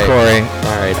 I'm Cory.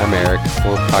 All right, I'm Eric.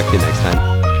 We'll talk to you next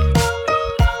time.